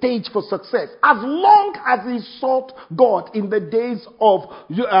set the stage for success. As long as he sought God in the days of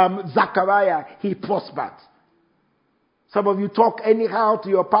Zechariah, he prospered. Some of you talk anyhow to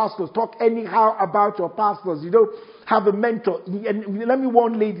your pastors, talk anyhow about your pastors. You don't have a mentor. And let me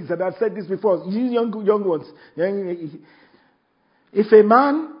warn ladies, and I've said this before, you young ones. If a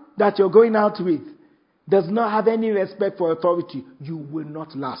man that you're going out with does not have any respect for authority, you will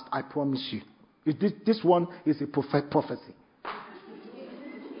not last, I promise you. This one is a prophecy.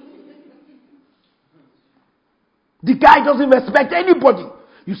 The guy doesn't respect anybody.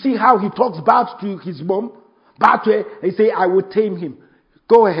 You see how he talks bad to his mom? Bad to her. He say, I will tame him.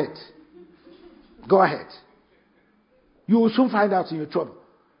 Go ahead. Go ahead. You will soon find out in your trouble.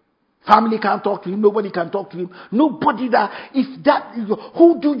 Family can't talk to him. Nobody can talk to him. Nobody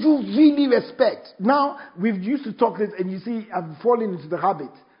who do you really respect? Now, we've used to talk this, and you see, I've fallen into the habit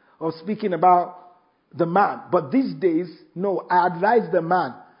of speaking about the man. But these days, no, I advise the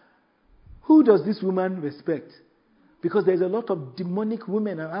man. Who does this woman respect? Because there's a lot of demonic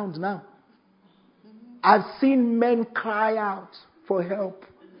women around now. I've seen men cry out for help.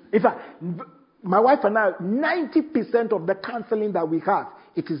 In fact, my wife and I, 90% of the counseling that we have,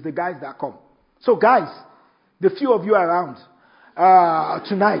 it is the guys that come. So guys, the few of you around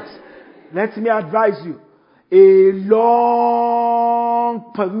tonight, let me advise you. A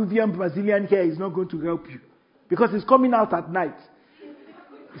long Peruvian Brazilian hair is not going to help you. Because it's coming out at night.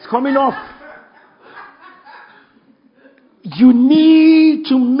 It's coming off. You need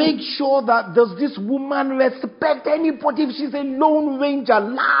to make sure that does this woman respect anybody? If she's a lone ranger,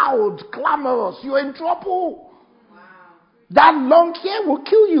 loud, clamorous, you're in trouble. Wow. That long hair will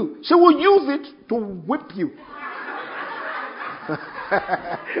kill you. She will use it to whip you.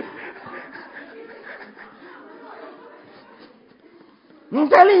 I'm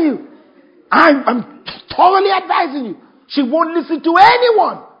telling you. I'm thoroughly advising you. She won't listen to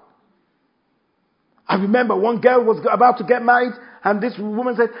anyone. I remember one girl was about to get married, and this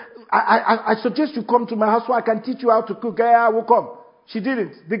woman said, I suggest you come to my house so I can teach you how to cook. I will come. She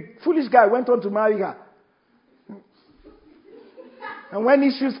didn't. The foolish guy went on to marry her. And when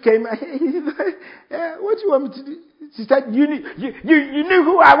issues came, what do you want me to do? She said, you knew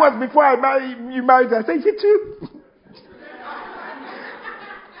who I was before you married her. I said, you too.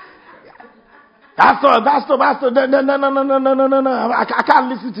 Pastor, no. I can't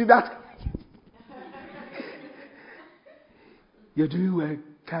listen to that. You're doing well,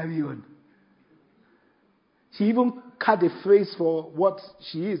 carry on. She even cut a phrase for what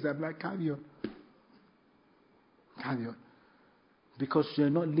she is. I'm like, carry on. Carry on. Because you're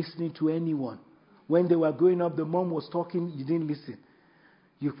not listening to anyone. When they were growing up, the mom was talking, you didn't listen.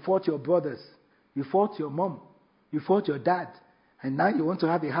 You fought your brothers. You fought your mom. You fought your dad. And now you want to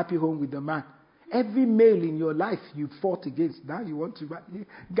have a happy home with the man. Every male in your life you fought against. Now you want to...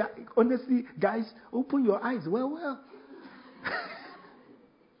 Honestly, guys, open your eyes. Well.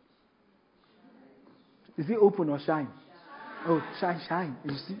 Is it open or shine? Oh, shine.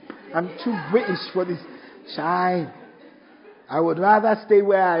 You see, I'm too British for this. Shine. I would rather stay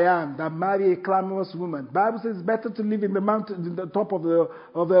where I am than marry a clamorous woman. Bible says it's better to live in the mountain, in the top of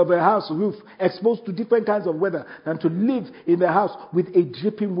the house roof, exposed to different kinds of weather, than to live in the house with a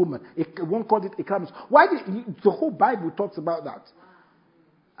dripping woman. One called it a clamorous. The whole Bible talks about that.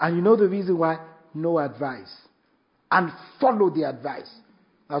 And you know the reason why? No advice. And follow the advice.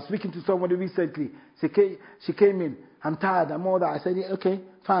 I was speaking to somebody recently. She came in. I'm tired. I'm all that. I said, yeah, okay,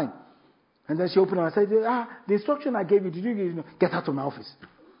 fine. And then she opened her. I said, the instruction I gave you, did you get out of my office?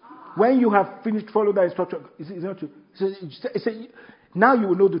 When you have finished following that instruction, is it not true? He said, now you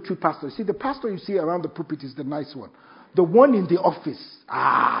will know the true pastor. See, the pastor you see around the pulpit is the nice one. The one in the office,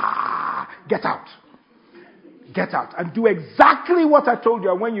 get out. Get out. And do exactly what I told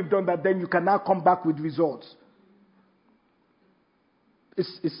you. And when you've done that, then you can now come back with results.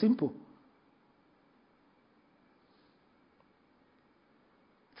 It's simple.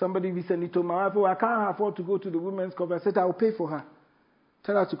 Somebody recently told my wife, I can't afford to go to the women's conference. I said, I'll pay for her.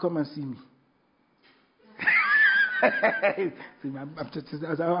 Tell her to come and see me. I'll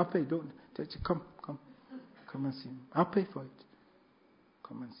pay. Don't come and see me. I'll pay for it.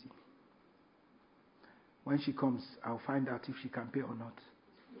 Come and see me. When she comes, I'll find out if she can pay or not.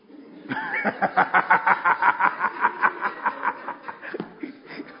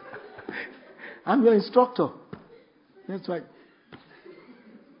 I'm your instructor. That's right.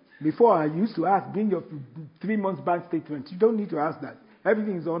 Before I used to ask, bring your 3 months bank statement. You don't need to ask that.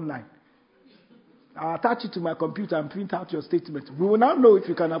 Everything is online. I'll attach it to my computer and print out your statement. We will now know if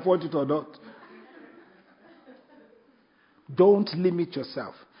you can afford it or not. Don't limit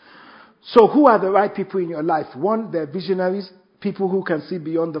yourself. So who are the right people in your life? One, they're visionaries, people who can see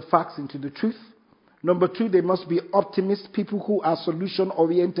beyond the facts into the truth. Number two, they must be optimists, people who are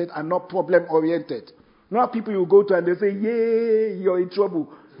solution-oriented and not problem-oriented. Not people you go to and they say, yay, you're in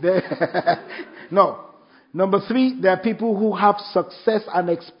trouble. No. Number three, there are people who have success and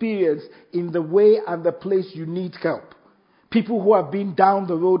experience in the way and the place you need help. People who have been down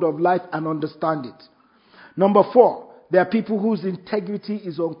the road of life and understand it. Number four, there are people whose integrity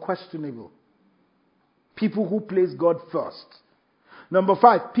is unquestionable. People who place God first. Number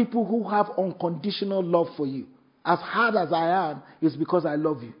five, people who have unconditional love for you. As hard as I am, it's because I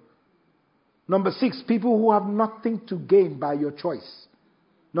love you. Number six, people who have nothing to gain by your choice.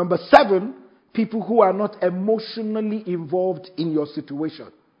 Number seven, people who are not emotionally involved in your situation.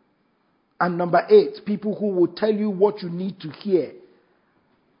 And number eight, people who will tell you what you need to hear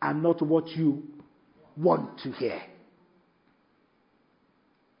and not what you want to hear.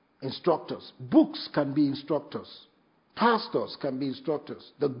 Instructors. Books can be instructors. Pastors can be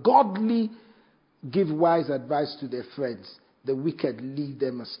instructors. The godly give wise advice to their friends. The wicked lead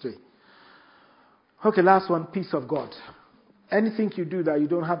them astray. Okay, last one, peace of God. Anything you do that you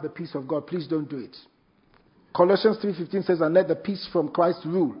don't have the peace of God, please don't do it. Colossians 3:15 says, and let the peace from Christ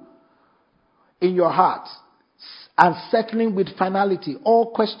rule in your heart, and settling with finality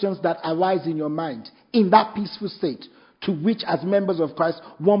all questions that arise in your mind in that peaceful state, to which as members of Christ,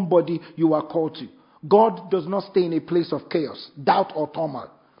 one body you are called to. God does not stay in a place of chaos, doubt or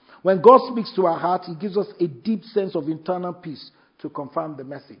turmoil. When God speaks to our heart, He gives us a deep sense of internal peace to confirm the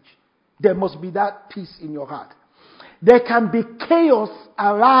message. There must be that peace in your heart. There can be chaos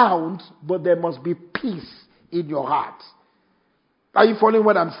around, but there must be peace in your heart. Are you following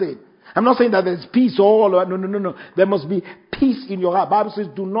what I'm saying? I'm not saying that there's peace all over. No. There must be peace in your heart. The Bible says,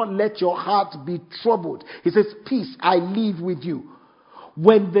 do not let your heart be troubled. He says, peace I leave with you.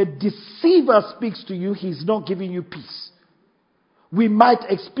 When the deceiver speaks to you, he's not giving you peace. We might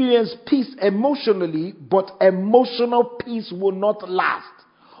experience peace emotionally, but emotional peace will not last.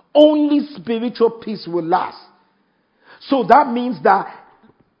 Only spiritual peace will last. So that means that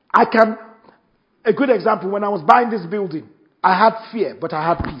a good example, when I was buying this building, I had fear, but I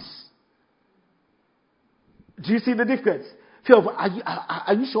had peace. Do you see the difference? Fear of,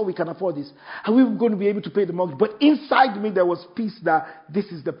 are you sure we can afford this? Are we going to be able to pay the mortgage? But inside me, there was peace that this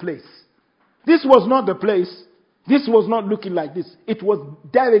is the place. This was not the place. This was not looking like this. It was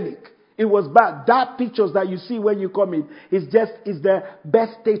derelict. It was bad. That pictures that you see when you come in is the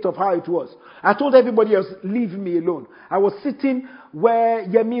best state of how it was. I told everybody else, leave me alone. I was sitting where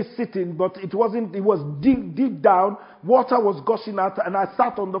Yemi is sitting, but it was deep down. Water was gushing out, and I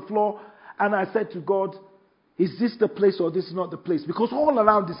sat on the floor and I said to God, is this the place or this is not the place? Because all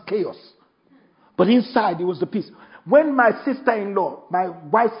around is chaos. But inside it was the peace. When my sister-in-law, my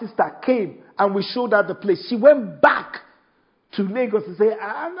wife's sister, came and we showed her the place, she went back to Lagos to say,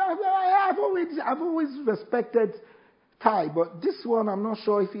 I've always respected Thai, but this one I'm not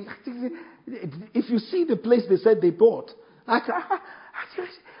sure if you see the place they said they bought. What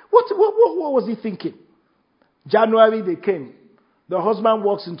was he thinking? January they came. The husband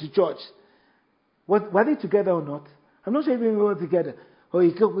walks into church. Were they together or not? I'm not sure if they were together. Or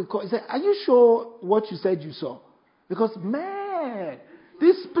he said, are you sure what you said you saw? Because, man,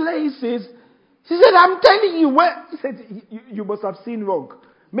 this place is... She said, I'm telling you. He said, you must have seen wrong.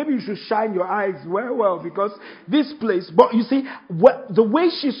 Maybe you should shine your eyes well, because this place... But you see, the way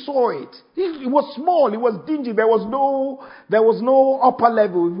she saw it was small, it was dingy. There was no upper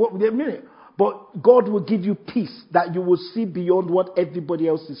level. But God will give you peace that you will see beyond what everybody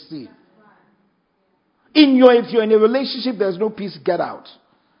else is seeing. If you're in a relationship, there's no peace, get out.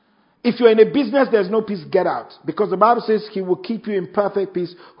 If you're in a business, there's no peace, get out. Because the Bible says He will keep you in perfect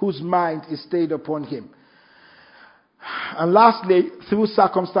peace whose mind is stayed upon Him. And lastly, through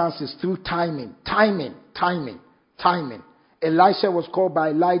circumstances, through timing. Elisha was called by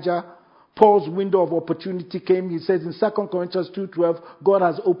Elijah. Paul's window of opportunity came. He says in 2 Corinthians 2:12, God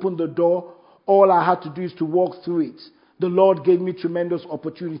has opened the door. All I had to do is to walk through it. The Lord gave me tremendous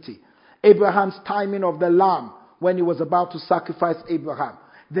opportunity. Abraham's timing of the lamb when he was about to sacrifice Abraham.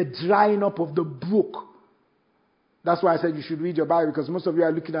 The drying up of the brook. That's why I said you should read your Bible, because most of you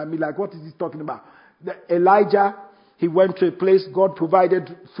are looking at me like, what is he talking about? Elijah, he went to a place, God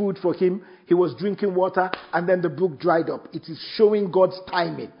provided food for him. He was drinking water, and then the brook dried up. It is showing God's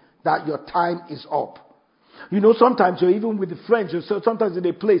timing that your time is up. You know, sometimes you're even with the friends, you're sometimes in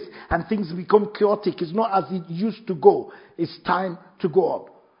a place and things become chaotic. It's not as it used to go. It's time to go up.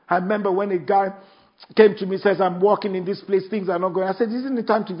 I remember when a guy came to me and says, I'm working in this place, things are not going. I said, isn't it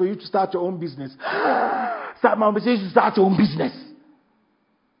time for you to start your own business? Start your own business.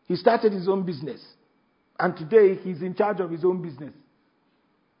 He started his own business. And today he's in charge of his own business.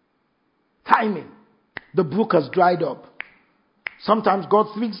 Timing. The brook has dried up. Sometimes God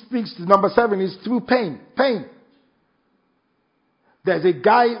speaks. Number 7 is through pain. Pain. There's a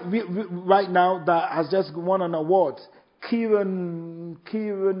guy right now that has just won an award. Kieran,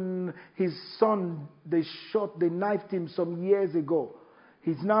 his son, they knifed him some years ago.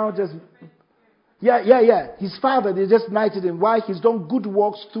 He's now just... Yeah. His father, they just knighted him. Why? He's done good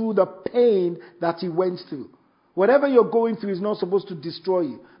works through the pain that he went through. Whatever you're going through is not supposed to destroy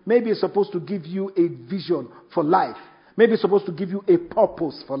you. Maybe it's supposed to give you a vision for life. Maybe it's supposed to give you a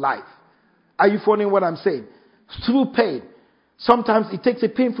purpose for life. Are you following what I'm saying? Through pain. Sometimes it takes a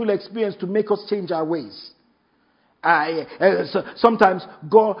painful experience to make us change our ways. Sometimes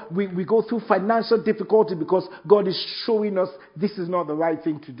we go through financial difficulty because God is showing us this is not the right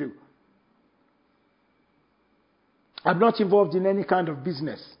thing to do. I'm not involved in any kind of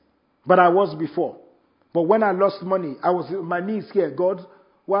business, but I was before. But when I lost money, I was on my knees here. God,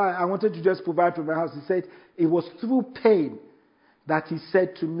 why? I wanted to just provide for my house. He said, it was through pain that he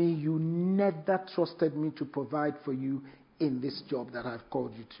said to me, you never trusted me to provide for you in this job that I've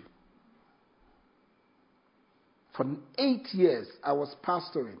called you to. For 8 years, I was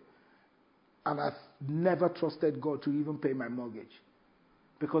pastoring, and I've never trusted God to even pay my mortgage.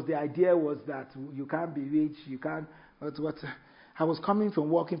 Because the idea was that you can't be rich, you can't... I was coming from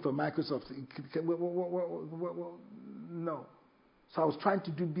working for Microsoft. No. So I was trying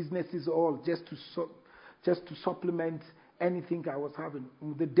to do businesses all just to supplement anything I was having.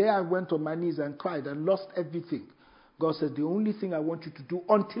 The day I went on my knees and cried and lost everything, God said, the only thing I want you to do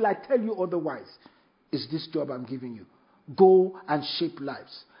until I tell you otherwise is this job I'm giving you. Go and shape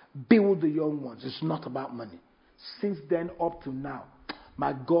lives. Build the young ones. It's not about money. Since then up to now,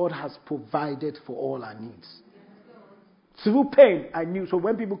 my God has provided for all our needs. Through pain, I knew. So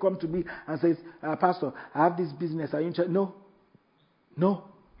when people come to me and say, Pastor, I have this business. Are you interested? No.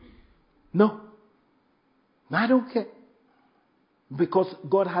 I don't care. Because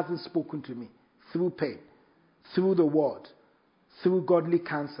God hasn't spoken to me. Through pain. Through the word. Through godly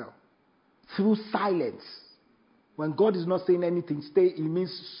counsel. Through silence. When God is not saying anything, stay. It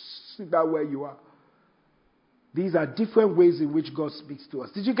means sit down where you are. These are different ways in which God speaks to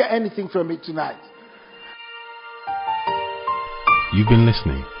us. Did you get anything from it tonight? You've been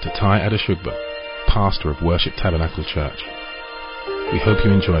listening to Ty Adeshugba, pastor of Worship Tabernacle Church. We hope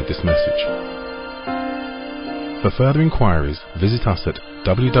you enjoyed this message. For further inquiries, visit us at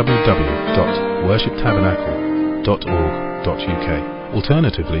www.worshiptabernacle.org.uk.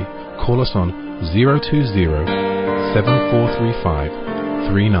 Alternatively, call us on 020 7435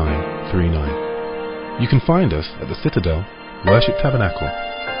 3939. You can find us at the Citadel, Worship Tabernacle,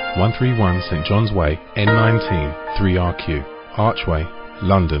 131 St John's Way, N19 3RQ, Archway,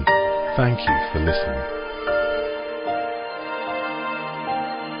 London. Thank you for listening.